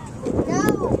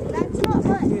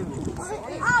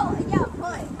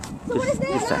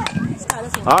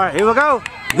 All right, here we go.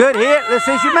 Good hit. Let's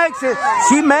see if she makes it.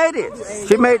 She made it.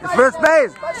 She made the first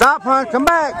base. Stop, hon. Come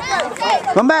back.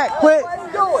 Come back, quick.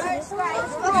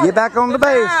 Get back on the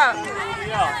base.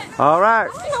 All right.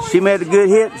 She made a good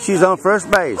hit. She's on first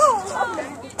base.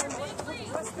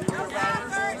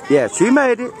 Yeah, she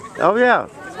made it. Oh, yeah.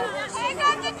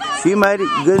 She made it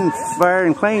good and fair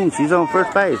and clean. She's on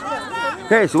first base.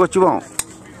 Okay, so what you want?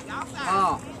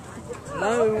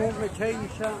 No, we want me to tell you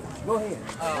something. Go ahead.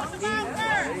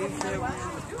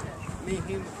 Me,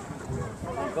 him,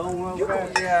 going over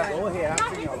there. Yeah, go ahead.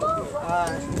 I'll see y'all.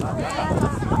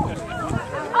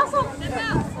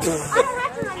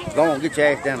 Go on, get your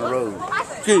ass down the road.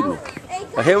 Excuse me.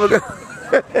 Here we go.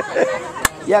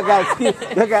 Y'all got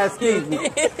excuse me.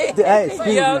 Hey, excuse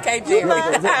me. Okay, Jerry.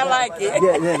 I like it.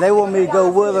 Yeah, they want me to go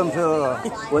with them to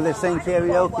where they sing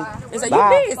karaoke. So you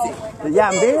busy? Yeah,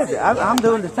 I'm busy. I'm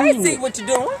doing the thing. I see what you're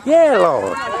doing. Yeah,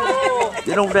 Lord.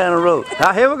 Get on down the road.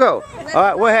 Here we go. All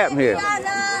right, what happened here?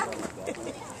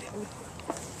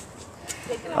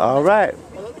 All right.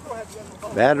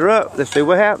 Batter up. Let's see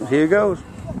what happens. Here goes.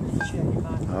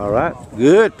 All right.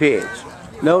 Good pitch.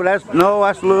 No, that's a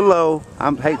little low.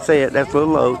 I hate to say it. That's a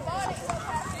little low.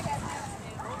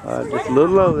 Just a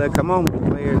little low. There, come on,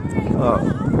 player.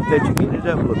 Pitcher, get it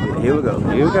up a little bit. Here we go.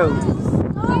 Here we go.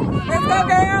 Let's go,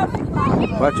 girl.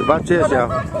 Watch this, y'all.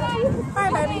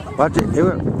 Watch it. Here we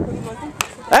go.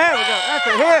 There we go. That's a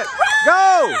hit. Go.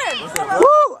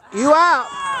 Woo! You out.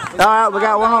 All right, we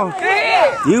got one on.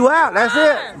 You out. That's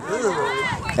it.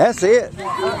 That's it.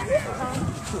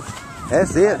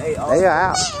 That's it. They are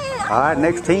out. All right,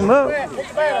 next team up.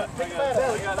 That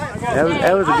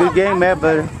was a good game, man,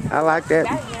 buddy. I like that.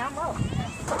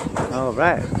 All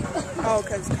right.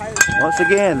 Once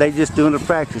again, they just doing a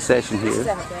practice session here.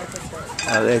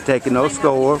 They're taking no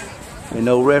score, and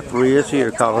no referees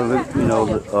here calling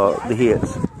the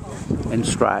hits and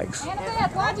strikes.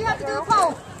 Why'd you have to do a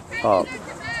poll?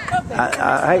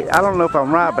 I don't know if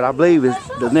I'm right, but I believe it's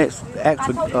the next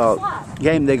actual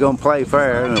game they're gonna play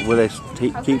fair, where they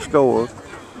keep score.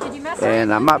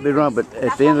 And I might be wrong, but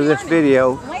at the end of this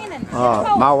video,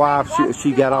 my wife,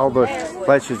 she got all the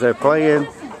places they're playing.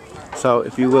 So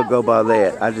if you will go by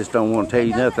that, I just don't want to tell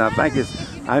you nothing. I think it's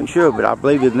I'm sure, but I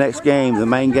believe the next game, the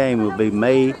main game, will be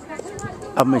April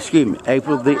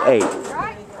the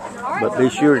 8th. But be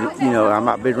sure, I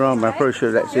might be wrong, but I'm pretty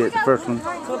sure that's it, the first one.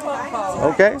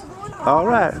 Okay? All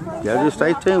right. Y'all just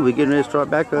stay tuned. We're getting ready to start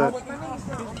back up.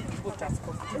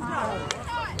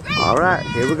 All right,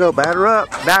 here we go. Batter up.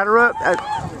 Batter up.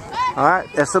 All right,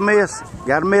 that's a miss.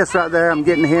 Got a miss right there. I'm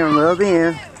getting here on the other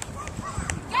end.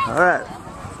 All right.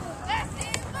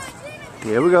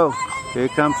 Here we go. Here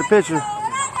comes the pitcher.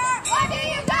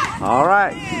 All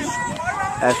right.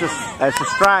 That's a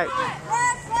strike.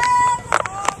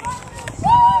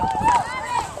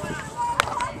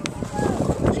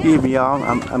 Excuse me, y'all.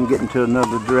 I'm getting to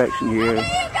another direction here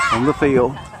on the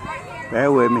field.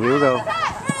 Bear with me. Here we go.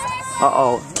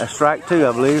 Uh-oh. That's strike 2,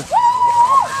 I believe.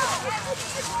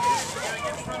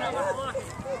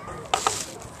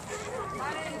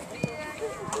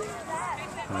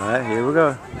 All right, here we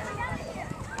go.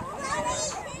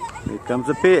 Here comes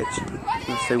the pitch.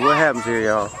 Let's see what happens here,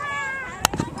 y'all.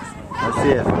 That's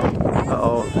it.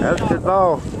 Uh-oh. That was a good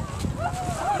ball.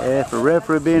 If the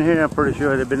referee had been here, I'm pretty sure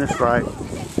it'd have been a strike.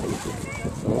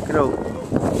 Okey-doke.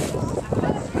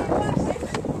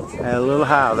 Had a little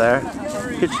high there.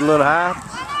 Pitched a little high.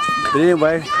 But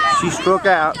anyway, she struck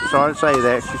out. Sorry to say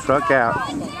that. She struck out.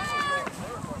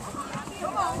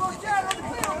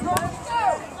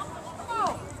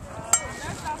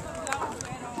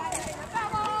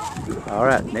 All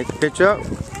right, next pitch up.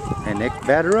 And next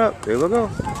batter up. Here we go.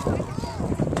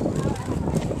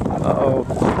 Uh-oh.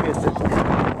 She missed it.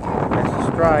 That's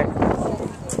a strike.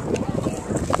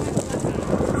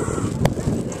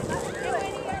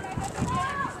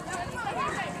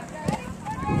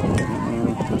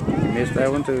 Missed that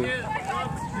one too.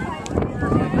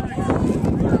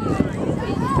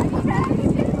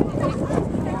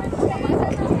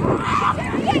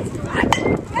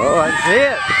 Oh, that's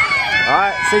it. All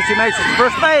right, see, she makes it to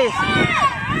first base.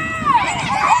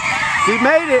 She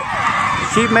made it.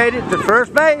 She made it to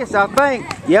first base, I think.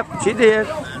 Yep, she did.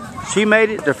 She made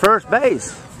it to first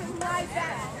base.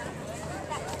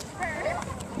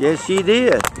 Yes, she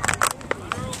did.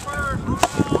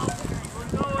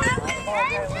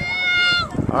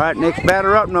 All right, next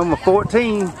batter up, number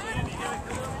 14.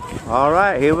 All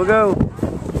right, here we go.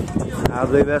 I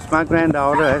believe that's my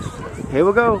granddaughter. Here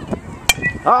we go.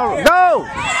 Oh, go!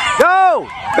 Go!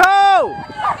 Go!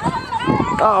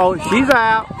 Uh-oh, she's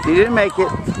out. She didn't make it.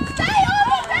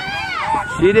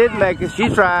 She didn't make it. She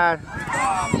tried.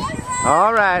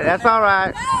 All right, that's all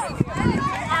right.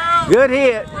 Good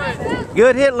hit.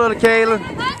 Good hit, little Kaylin.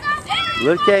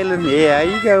 Little Kaylin, yeah,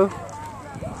 there you go.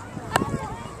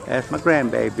 That's my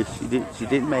grandbaby. She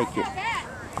didn't make it.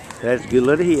 That's a good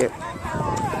little hit.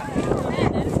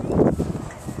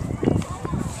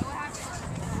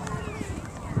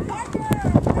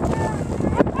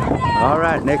 All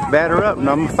right, next batter up,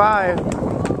 number 5.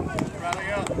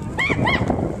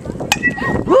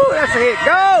 Woo, that's a hit.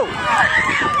 Go!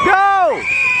 Go!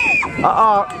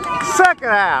 Suck it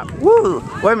out. Woo!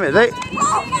 Wait a minute.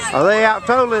 Are they out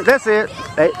totally? That's it.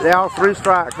 They all 3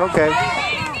 strikes. Okay.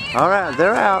 All right,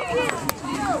 they're out.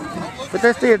 But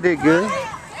they still did good.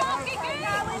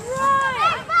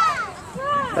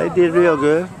 They did real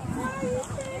good.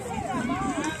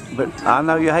 But I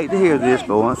know you hate to hear this,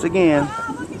 but once again,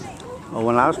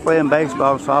 when I was playing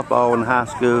baseball and softball in high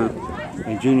school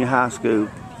and junior high school,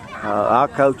 our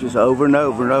coaches over and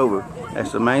over and over,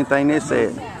 that's the main thing they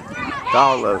said to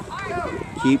all of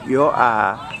us: keep your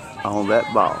eye on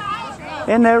that ball.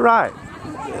 And they're right.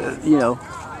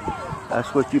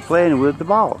 That's what you're playing with, the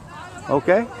ball.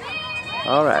 Okay?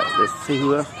 All right, let's see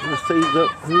who else. Let's see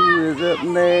who is up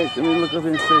next. Let me look up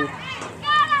and see.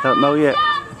 Don't know yet.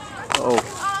 Oh,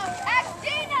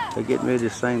 they're getting ready to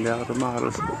sing the alta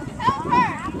models.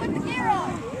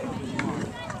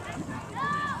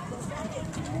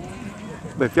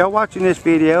 But if y'all watching this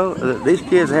video, these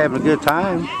kids are having a good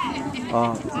time.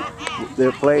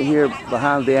 They're playing here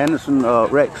behind the Anderson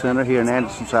Rec.Center here in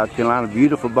Anderson, South Carolina.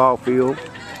 Beautiful ball field.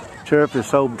 Turf is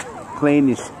so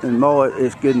clean and more.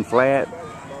 It's good and flat.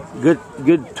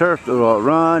 Good turf to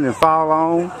run and fall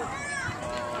on.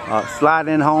 Slide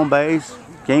in home base.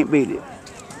 Can't beat it.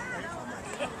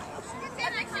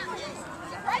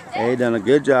 They done a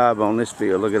good job on this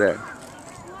field. Look at that.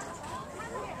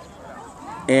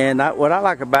 And what I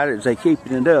like about it is they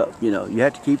keeping it up. You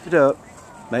have to keep it up.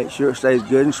 Make sure it stays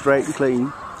good and straight and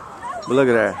clean. But look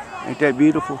at that. Ain't that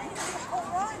beautiful?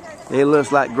 It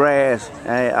looks like grass.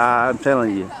 I'm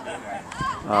telling you.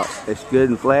 It's good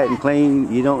and flat and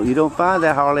clean. You don't find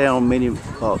that hardly on many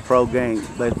pro games,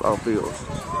 baseball fields.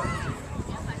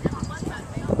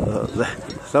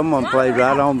 Someone plays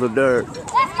right on the dirt.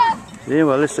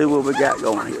 Anyway, let's see what we got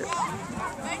going here.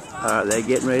 Alright, they're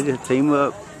getting ready to team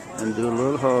up and do a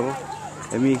little huddle.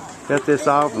 Let me cut this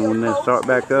off, and when they start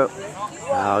back up,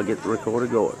 I'll get the recorder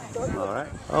going. Alright.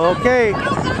 Okay.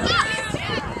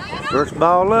 First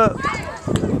ball up.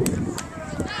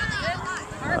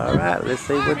 Alright, let's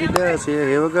see what he does here.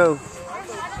 Here we go.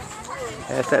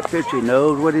 That's that pitcher. He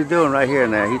knows what he's doing right here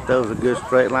now. He throws a good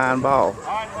straight line ball.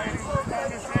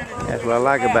 That's what I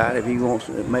like about it. If he wants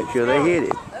to make sure they hit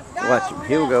it. Watch him.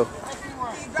 Here we go.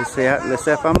 Let's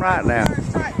see if I'm right now.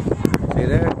 See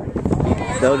there?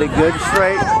 He throwed it good and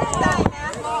straight.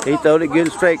 He throwed it good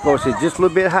and straight. Of course, it's just a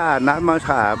little bit high. Not much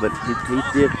high, but he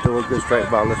did throw a good straight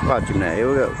ball. Let's watch him now. Here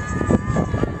we go.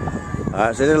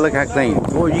 Alright, so there, look how clean.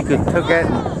 Boy, you could took that.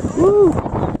 Woo!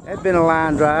 That's been a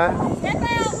line drive. Get out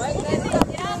of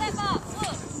that box.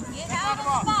 Look. Get out of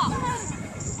the box.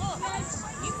 Look.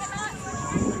 You cannot.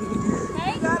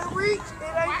 Okay? You gotta reach.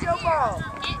 It ain't your ball.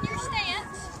 Get in your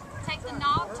stance. Take the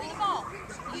knob to the ball.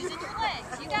 Using your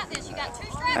legs. You got this. You got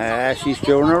two straps. She's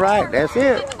showing her right. That's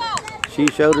it. She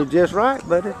showed it just right,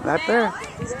 buddy. Right there.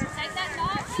 Take that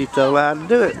knob. She told her how to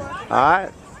do it.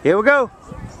 Alright, here we go.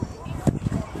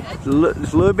 It's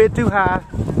a little bit too high.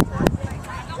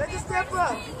 Take a step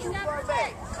up. Too far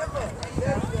back. Step up.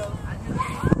 There we go.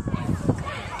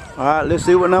 Alright, let's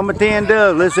see what number 10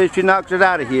 does. Let's see if she knocks it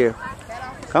out of here.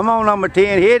 Come on, number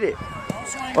 10, hit it.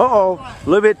 Uh-oh, a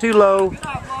little bit too low.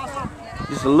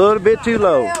 Just a little bit too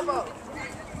low.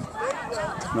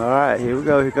 Alright, here we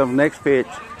go. Here comes the next pitch.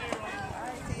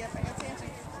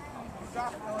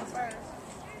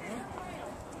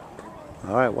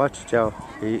 Alright, watch it, y'all.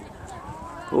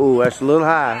 Oh, that's a little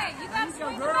high.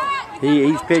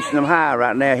 He's pitching them high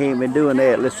right now. He ain't been doing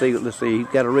that. Let's see. He's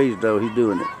got a reason, though. He's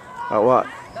doing it. Alright, what?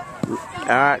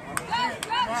 Alright.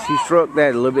 She struck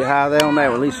that a little bit higher there on that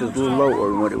one. At least it's a little lower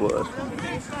than what it was.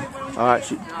 Alright,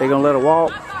 they're going to let her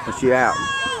walk, and she's out.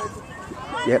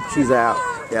 Yep, she's out.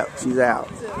 Yep, she's out.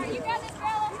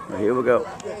 Well, here we go.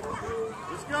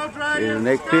 Here's the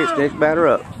next pitch. Next batter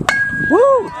up.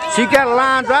 Woo! She got a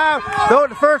line drive. Throw it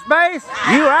to first base.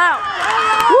 You out.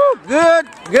 Woo! Good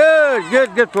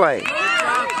play.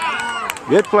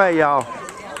 Good play, y'all.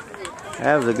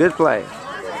 That was a good play.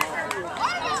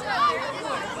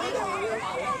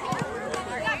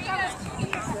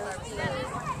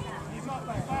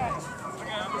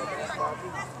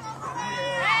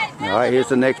 All right, here's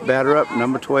the next batter up,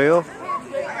 number 12.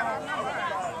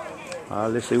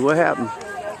 Let's see what happens.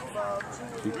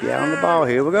 Keep your eye on the ball.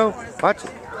 Here we go. Watch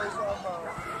it.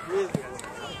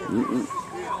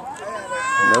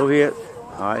 No hit.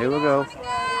 All right, here we go. Watch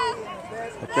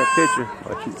that pitcher.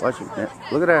 Watch it.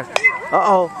 Look at that.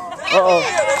 Uh-oh.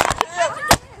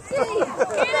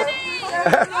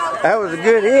 That was a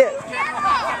good hit.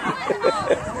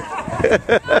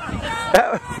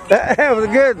 that was a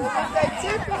good one.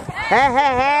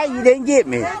 Ha, you didn't get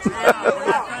me.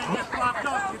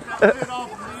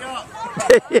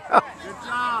 Yeah.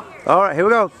 All right, here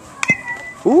we go.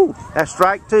 Ooh, that's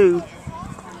strike 2.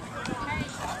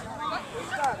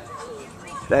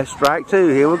 That's strike 2.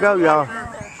 Here we go, y'all.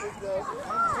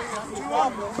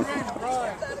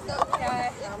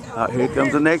 Here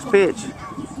comes the next pitch.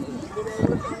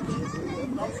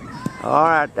 All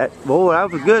right, that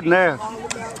was good in there.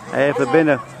 Hey, if it been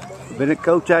a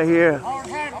coach out here.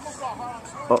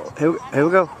 Oh, here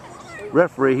we go.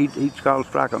 Referee, he's called a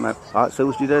strike on that. All right, see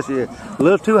what she does here. A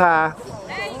little too high.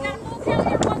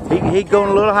 He going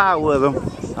a little high with him.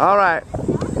 All right,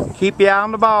 keep your eye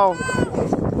on the ball.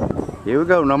 Here we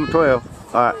go, number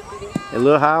 12. All right, a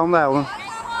little high on that one.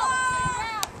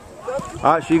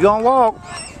 All right, she's gonna walk.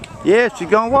 Yeah, she's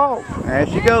gonna walk. There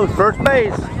she goes, first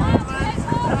base.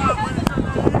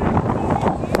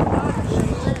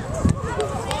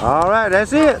 All right,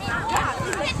 that's it.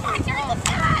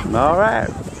 All right.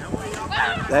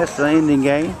 That's the ending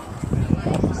game.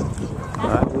 All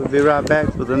right, we'll be right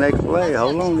back with the next play.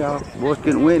 Hold on, y'all. Boy, it's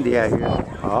getting windy out here.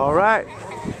 All right.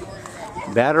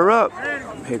 Batter up.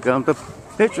 Here comes the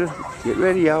pitcher. Get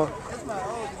ready, y'all.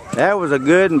 That was a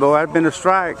good one, boy. That'd been a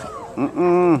strike.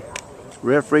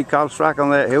 Referee called a strike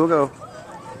on that. Here we go.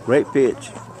 Great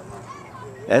pitch.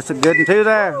 That's a good one, too,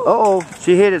 there. Uh-oh.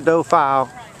 She hit it, though, foul.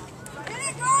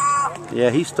 Yeah,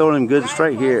 he's throwing him good and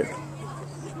straight here.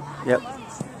 Yep.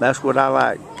 That's what I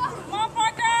like.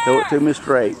 Throw it to me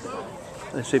straight.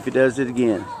 Let's see if he does it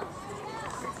again.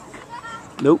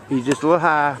 Nope, he's just a little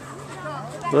high.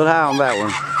 A little high on that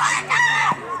one.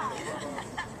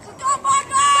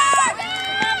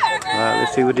 Alright,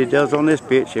 let's see what he does on this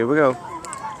pitch. Here we go.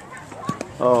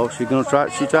 Oh, she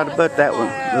tried to butt that one.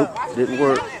 Nope, didn't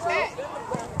work.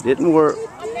 Didn't work.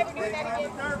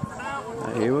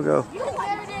 Right, here we go.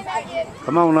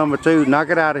 Come on, number 2. Knock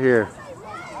it out of here.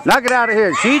 Knock it out of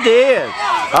here. She did.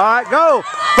 All right, go.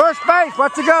 First base.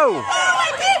 What's it go?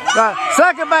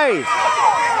 Second base.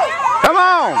 Come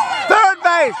on. Third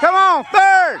base. Come on.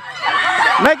 Third.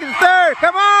 Make it third.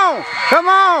 Come on. Come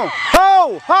on.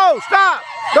 Ho. Stop.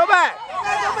 Go back.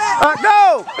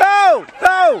 Go.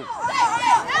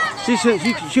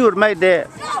 She would have made that.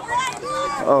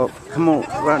 Oh, come on.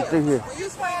 Run through here.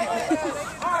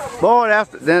 Boy, that's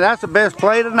the best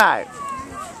play tonight.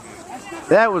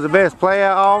 That was the best play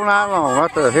all night long.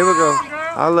 Right there. Here we go.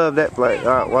 I love that play. All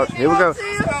right, watch. Here we go.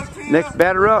 Next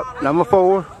batter up, number 4.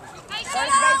 All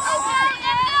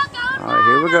right,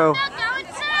 here we go.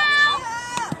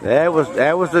 That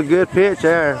was a good pitch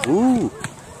there. Ooh,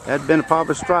 that'd been a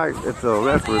proper strike if the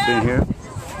referee had been here.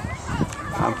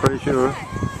 I'm pretty sure.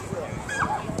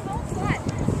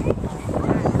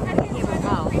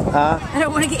 I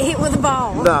don't want to get hit with a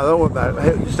ball. No, don't worry about it.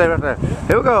 Hey, stay right there.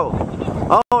 Here we go.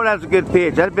 Oh, that's a good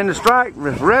pitch. That'd been a strike.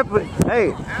 Referee,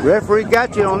 hey, referee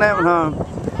got you on that one, huh?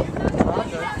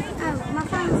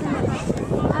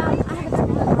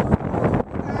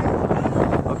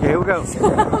 Okay, here we go.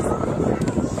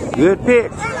 Good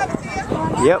pitch.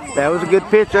 Yep, that was a good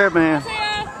pitch there, man.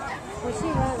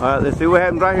 All right, let's see what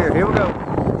happens right here. Here we go.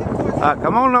 All right,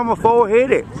 come on, number 4,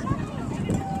 hit it.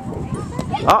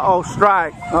 Uh-oh,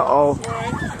 strike. Uh-oh.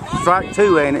 Strike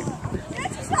 2, ain't it?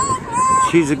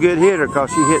 She's a good hitter because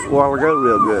she hit a while ago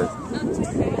real good.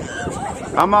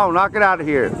 Come on, knock it out of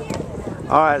here.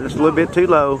 All right, that's a little bit too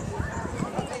low.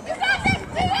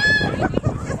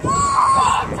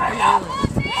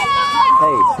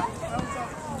 Hey.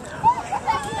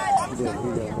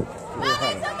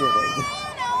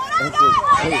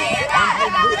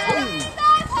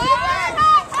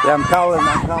 Yeah, I'm calling.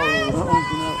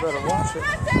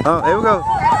 Oh, here we go.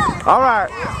 All right.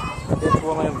 It's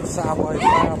one of the sideways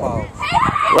fly ball.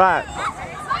 Right.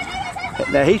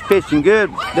 Now he's pitching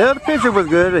good. The other pitcher was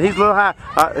good. He's a little high.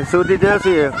 That's what he does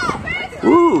here.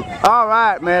 Woo! All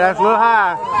right, man. That's a little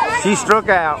high. She struck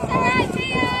out.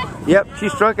 Yep, she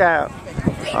struck out.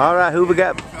 All right, who we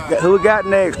got? Who we got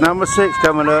next? Number 6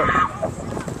 coming up.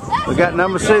 We got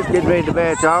number 6 getting ready to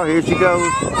bat, y'all. Here she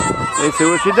goes. Let's see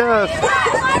what she does.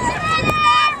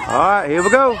 All right, here we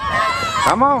go.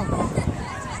 Come on.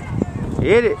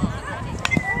 Hit it.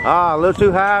 Ah, a little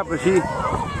too high, but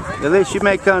at least she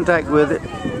made contact with it.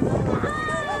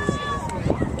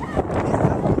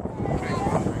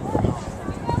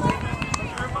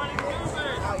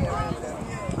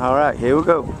 All right, here we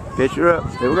go. Pitch her up.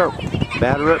 Here we go.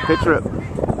 Batter up, pitch her up. Woo!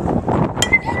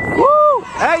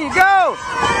 There you go.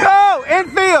 Go!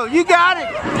 Infield. You got it.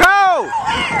 Go!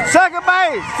 Second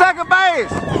base. Second base.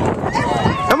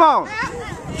 Come on.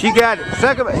 She got it.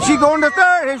 Second base. She going to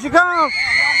third. Here she comes.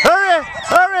 Hurry.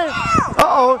 Hurry.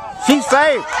 Uh-oh. She's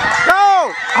safe.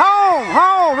 Go! Home.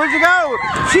 Home. Where'd you go?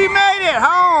 She made it.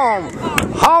 Home.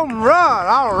 Home run.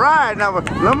 All right.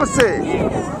 Number 6.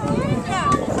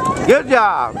 Good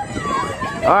job.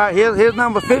 All right, here's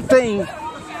number 15.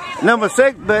 Number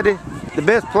 6, buddy. The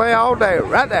best player all day.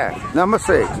 Right there. Number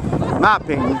 6. My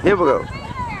opinion. Here we go.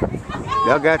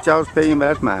 Y'all got y'all's opinion,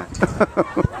 but that's mine.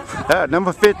 All right,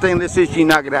 number 15. Let's see if she can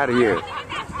knock it out of here.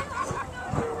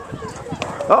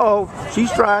 Uh-oh. She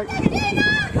striked.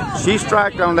 She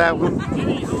striked on that one.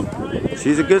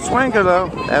 She's a good swinger, though.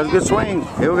 That was a good swing.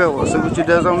 Here we go. We'll see what she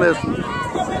does on this one.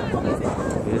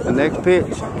 Here's the next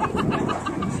pitch.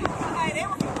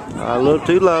 A little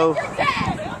too low.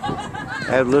 That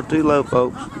was a little too low,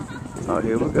 folks. All right,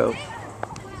 here we go.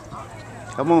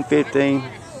 Come on, 15.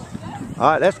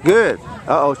 All right, that's good.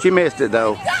 Uh-oh, she missed it,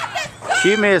 though.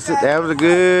 She missed it. That was a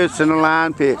good center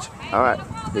line pitch. All right,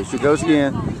 here she goes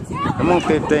again. Come on,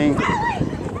 15.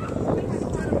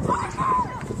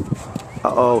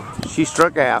 Uh-oh, she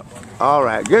struck out. All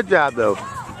right, good job, though.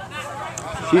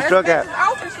 She struck out.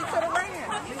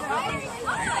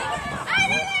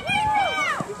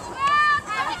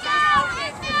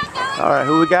 All right,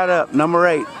 who we got up? Number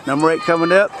 8. Number 8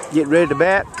 coming up. Getting ready to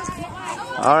bat.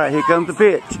 All right, here comes the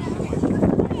pitch.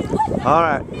 All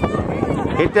right.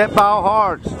 Hit that ball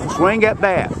hard. Swing that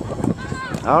bat.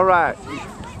 All right.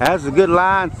 That's a good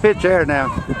line pitch there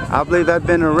now. I believe that's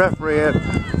been a referee.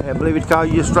 I believe he'd call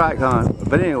you a strike hunt.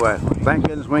 But anyway, thank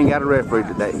goodness we ain't got a referee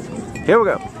today. Here we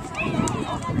go.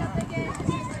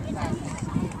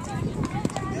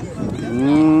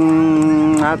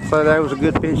 I'd say that was a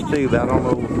good pitch too, but I don't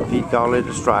know if he'd call it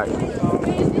a strike.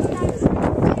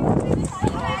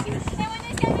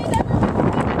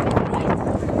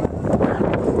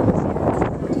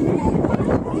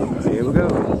 Here we go.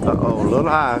 Uh-oh, a little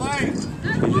high.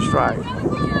 It's a strike.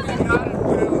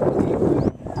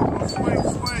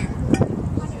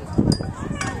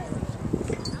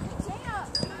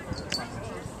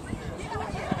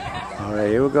 right,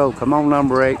 here we go. Come on,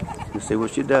 number 8. Let's see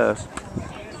what she does.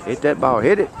 Hit that ball.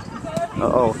 Hit it.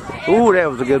 Uh-oh. Ooh, that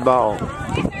was a good ball.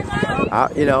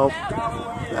 You know,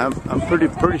 I'm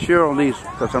pretty sure on these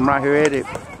because I'm right here at it.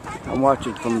 I'm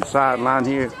watching from the sideline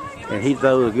here, and he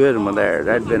throws a good one there.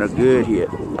 That'd been a good hit.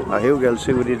 All right, here we go. Let's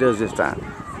see what he does this time.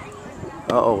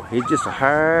 Uh-oh, he's just a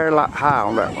hair high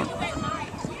on that one.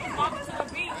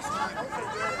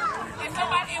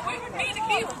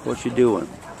 What's she doing?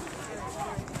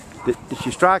 Did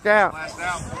she strike out?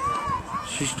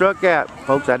 She struck out.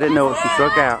 Folks, I didn't know it. She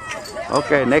struck out.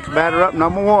 Okay, next batter up,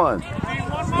 number 1.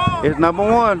 It's number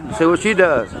 1. Let's see what she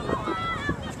does.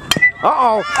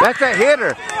 Uh-oh, that's that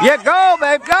hitter. Yeah, go,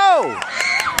 babe, go.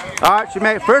 All right, she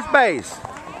made first base.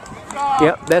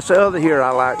 Yep, that's the other hitter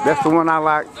I like. That's the one I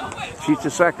like. She's the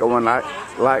second one I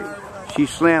like. She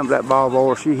slams that ball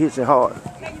over. She hits it hard.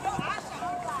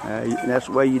 That's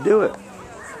the way you do it.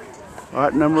 All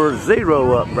right, number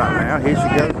 0 up right now. Here she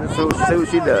goes. Let's see what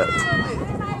she does.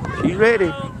 She's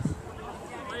ready.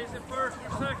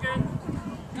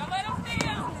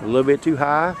 A little bit too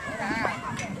high.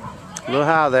 A little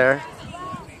high there.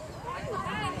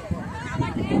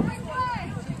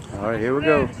 All right, here we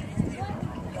go.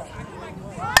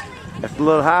 That's a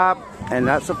little high, and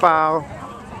that's a foul.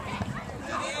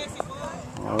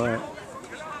 All right.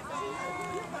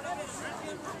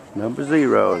 Number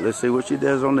 0. Let's see what she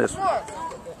does on this one.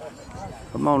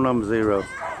 Come on, number 0.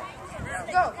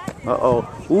 Uh-oh.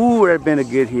 Ooh, that'd been a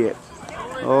good hit.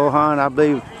 Oh, hon, I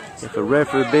believe if a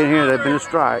referee had been here, that'd been a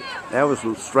strike. That was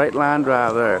a straight line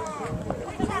drive there.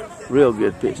 Real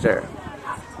good pitch there.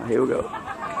 Here we go.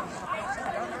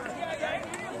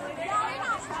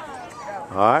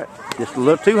 All right, just a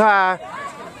little too high,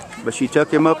 but she took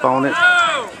him up on it.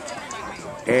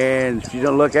 And if she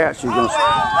don't look out, she's gonna.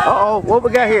 Uh-oh, what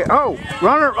we got here? Oh,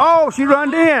 runner. Oh, she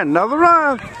runned in. Another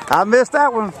run. I missed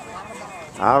that one.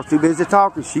 I was too busy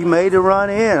talking. She made a run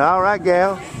in. All right,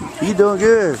 gal. You doing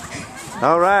good.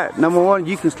 All right, number 1,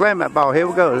 you can slam that ball. Here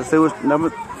we go. Let's see what's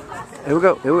number. Here we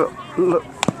go. Here we go. Look.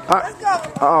 All right.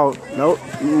 Uh-oh, nope.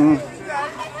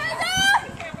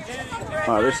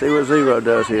 All right, let's see what 0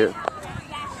 does here.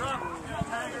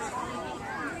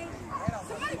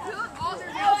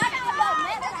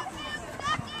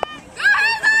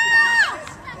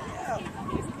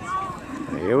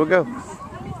 Here we go.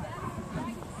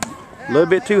 A little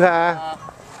bit too high. A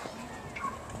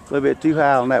little bit too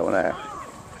high on that one there.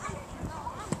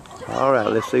 All right,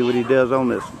 let's see what he does on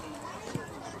this one.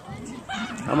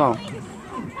 Come on.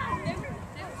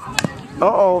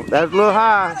 Uh-oh, that's a little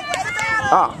high.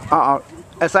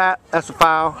 That's a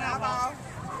foul.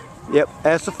 Yep,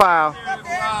 that's a foul.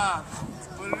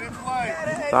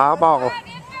 Foul ball.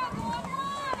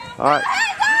 All right.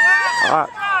 All right.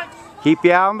 Keep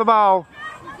your eye on the ball.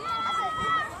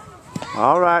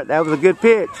 All right, that was a good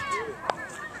pitch.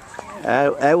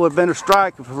 That would have been a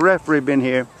strike if a referee had been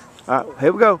here. All right,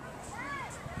 here we go.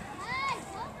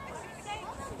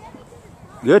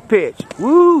 Good pitch.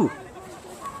 Woo!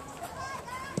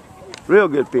 Real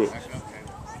good pitch.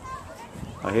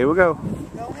 All right, here we go.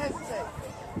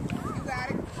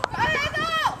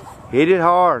 Hit it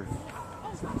hard.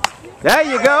 There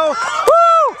you go.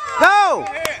 Woo! Go!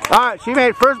 All right, she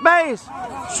made first base.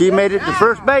 She made it to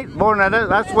first base. Boy, now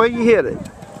that's where you hit it.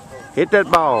 Hit that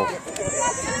ball.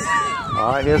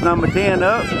 All right, here's number 10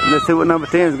 up. Let's see what number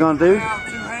 10 is going to do.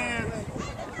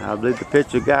 I believe the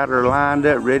pitcher got her lined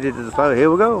up, ready to throw.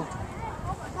 Here we go.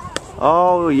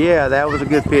 Oh, yeah, that was a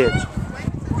good pitch.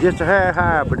 Just a hair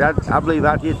high, but I believe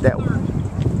I'd hit that one.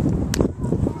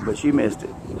 But she missed it.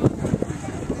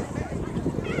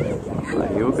 All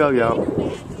right, here we go, y'all.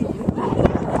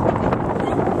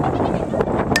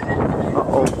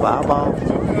 Uh-oh, foul ball.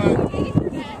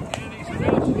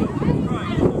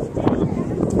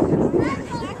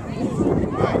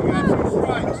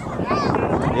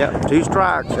 Yep, 2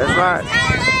 strikes. That's right.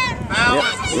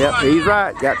 Yep, he's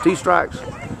right. Got 2 strikes.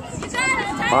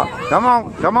 Come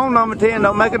on, number 10.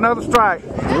 Don't make another strike.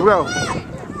 Here we go.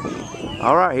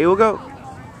 All right, here we go.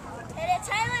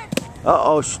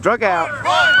 Uh-oh, struck out.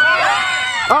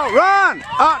 Oh, run!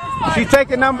 She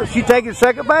taking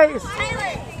second base.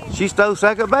 She stole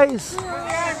second base.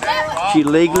 She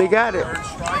legally got it.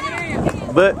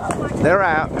 But they're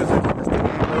out.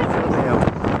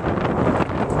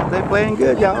 They're playing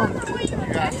good, y'all.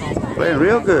 Playing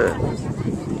real good.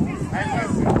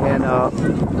 And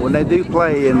when they do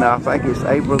play, and I think it's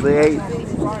April the 8th,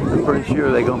 I'm pretty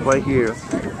sure they're going to play here.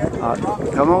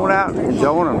 Come on out and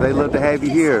join them. They love to have you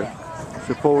here.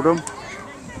 Support them.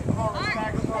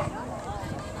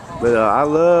 But I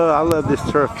love this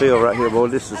turf field right here, boy.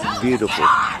 This is beautiful.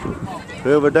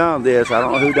 Whoever done this, I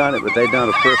don't know who done it, but they done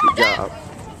a perfect job.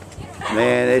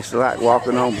 Man, it's like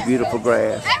walking on beautiful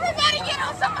grass.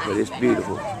 But it's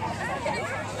beautiful.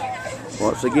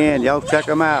 Once again, y'all check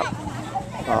them out.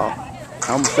 I'm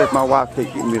gonna see if my wife can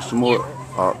give me some more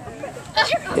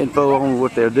info on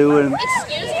what they're doing.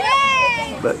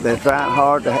 But they're trying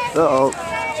hard to.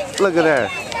 Look at there.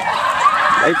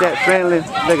 Ain't that friendly?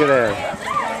 Look at there.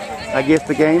 I guess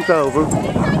the game's over.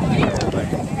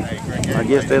 I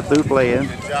guess they're through playing.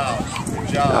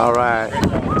 All right.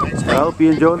 I hope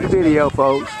you enjoyed the video,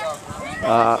 folks.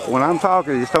 When I'm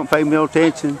talking, just don't pay me no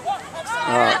attention.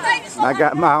 I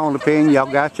got my own opinion.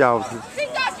 Y'all got y'all's.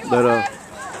 But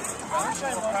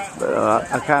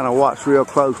I kind of watch real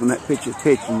close when that pitcher's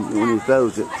pitching when he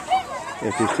throws it.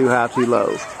 If it's too high, too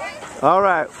low. All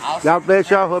right. God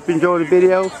bless y'all. Hope you enjoyed the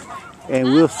video.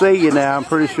 And we'll see you now, I'm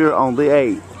pretty sure, on the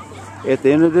 8th. At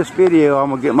the end of this video, I'm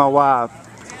going to get my wife.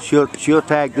 She'll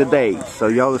tag the dates. So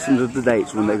y'all listen to the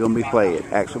dates when they're going to be playing,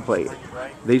 actually playing.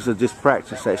 These are just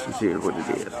practice sessions here, what it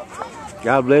is.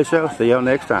 God bless y'all. See y'all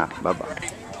next time.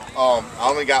 Bye-bye. I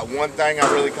only got one thing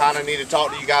I really kind of need to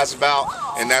talk to you guys about,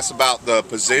 and that's about the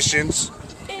positions.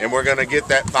 And we're going to get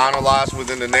that finalized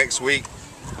within the next week.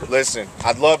 Listen,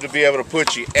 I'd love to be able to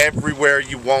put you everywhere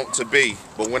you want to be,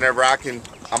 but whenever I can,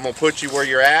 I'm going to put you where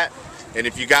you're at. And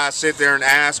if you guys sit there and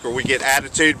ask, or we get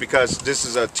attitude, because this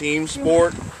is a team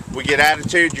sport, we get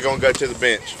attitude, you're going to go to the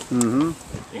bench.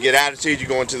 You get attitude, you're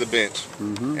going to the bench.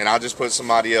 And I'll just put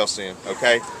somebody else in,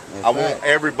 okay? I want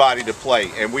everybody to play,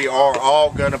 and we are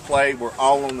all going to play. We're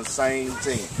all on the same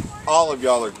team. All of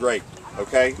y'all are great,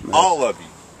 okay? All of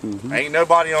you. Ain't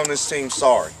nobody on this team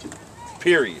sorry,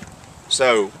 period.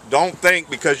 So don't think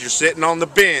because you're sitting on the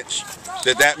bench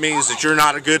that means that you're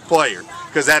not a good player,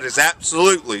 because that is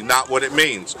absolutely not what it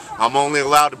means. I'm only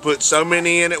allowed to put so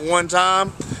many in at one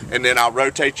time, and then I'll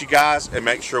rotate you guys and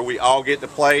make sure we all get to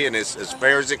play, and it's as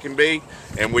fair as it can be,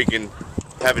 and we can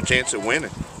have a chance at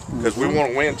winning. Because we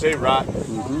want to win too, right?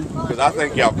 Because I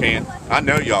think y'all can. I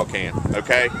know y'all can,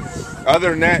 okay? Other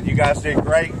than that, you guys did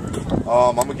great.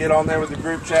 I'm going to get on there with the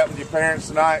group chat with your parents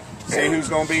tonight, see who's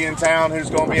going to be in town, who's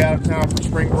going to be out of town for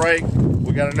spring break.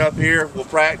 We got enough here. We'll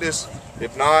practice.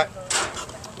 If not,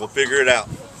 we'll figure it out.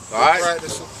 All right?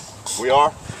 We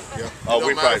are? Yeah. Oh,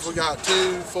 we practice. We got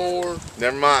 2, 4.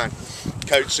 Never mind.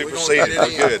 Coach superseded.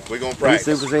 We're good. We're going to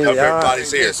practice. Hope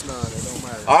everybody's here.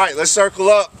 All right, let's circle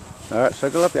up. All right,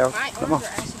 circle up, y'all. Come on.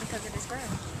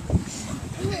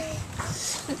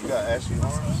 You got ashy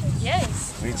arms?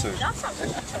 Yes. Me too.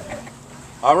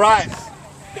 All right.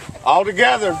 All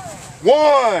together.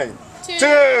 1,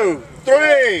 2,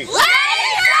 3.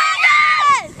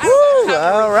 Woo!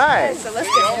 All right.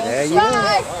 There you go.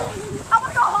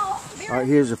 All right,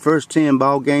 here's the first 10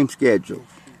 ball game schedule.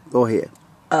 Go ahead.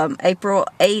 April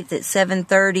 8th at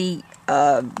 7:30,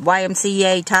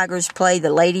 YMCA Tigers play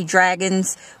the Lady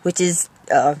Dragons, which is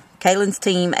Kaylin's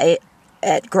team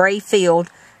at Gray Field,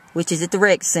 which is at the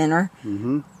Rec.Center,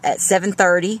 at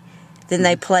 7:30. Then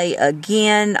they play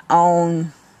again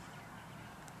on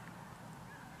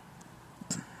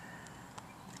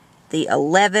the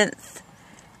 11th.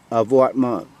 Of what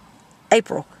month?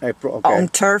 April. April, okay. On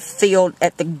turf field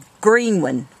at the Green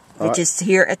one, which is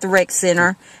here at the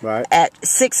Rec.Center at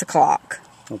 6 o'clock.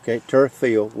 Okay, turf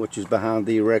field, which is behind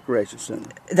the Recreation Center.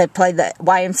 They play the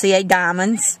YMCA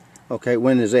Diamonds. Okay,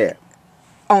 when is that?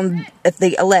 On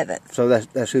the 11th. So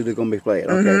that's who they're going to be playing.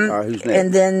 Okay, all right, who's next?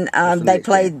 And then they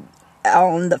play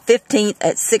on the 15th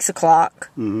at 6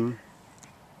 o'clock on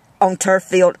turf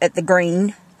field at the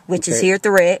Green, which is here at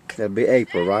the Rec. That'll be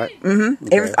April, right?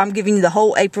 Okay. I'm giving you the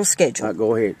whole April schedule. All right,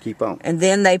 go ahead, keep on. And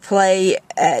then they play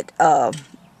at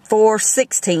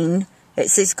 4/16 at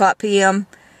 6 o'clock p.m.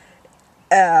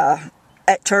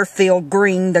 At turf field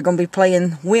Green. They're going to be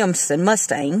playing Wilmston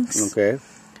Mustangs. Okay.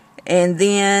 And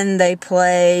then they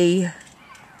play,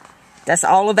 that's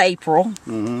all of April.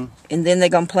 And then they're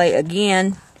going to play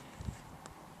again.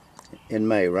 In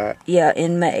May, right? Yeah,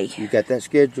 in May. You got that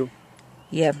schedule?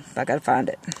 Yeah, I got to find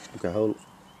it. Okay, hold it.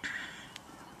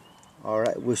 All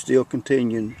right, we're still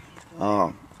continuing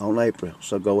on April,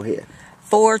 so go ahead.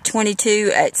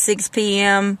 4/22 at 6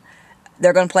 p.m.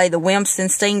 They're going to play the Wilmston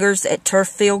Stingers at Turf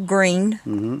Field Green.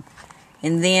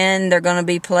 And then they're going to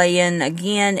be playing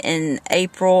again in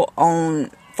April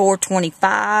on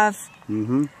 4/25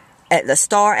 at the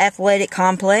Star Athletic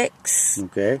Complex.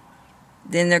 Okay.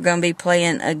 Then they're going to be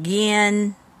playing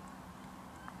again.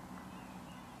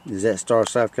 Is that Star,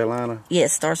 South Carolina?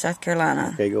 Yes, Star, South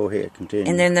Carolina. Okay, go ahead, continue.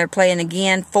 And then they're playing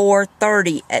again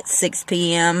 4:30 at 6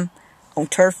 p.m. on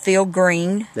Turf Field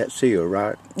Green. That's here,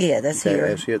 right? Yeah, that's Okay, here.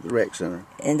 that's here at the Rec.Center.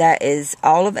 And that is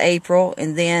all of April.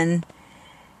 And then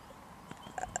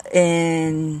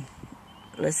in,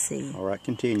 let's see. All right,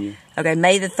 continue. Okay,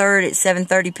 May the 3rd at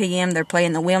 7:30 p.m. they're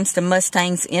playing the Wilmston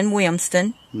Mustangs in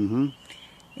Wilmston. Mm-hmm.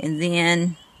 And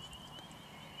then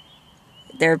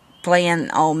they're playing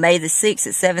on May the 6th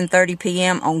at 7:30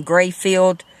 p.m. on Gray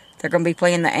Field. They're going to be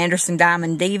playing the Anderson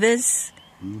Diamond Divas.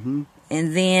 Mm-hmm.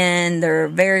 And then their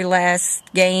very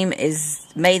last game is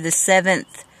May the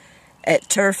 7th at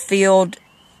Turf Field.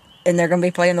 And they're going to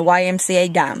be playing the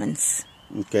YMCA Diamonds.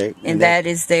 Okay. And that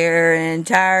is their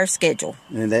entire schedule.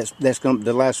 And that's going.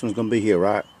 The last one's going to be here,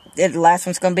 right? The last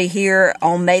one's going to be here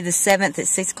on May the 7th at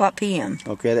 6 o'clock p.m.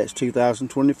 Okay, that's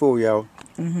 2024, y'all.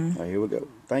 Mm-hmm. All right, here we go.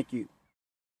 Thank you.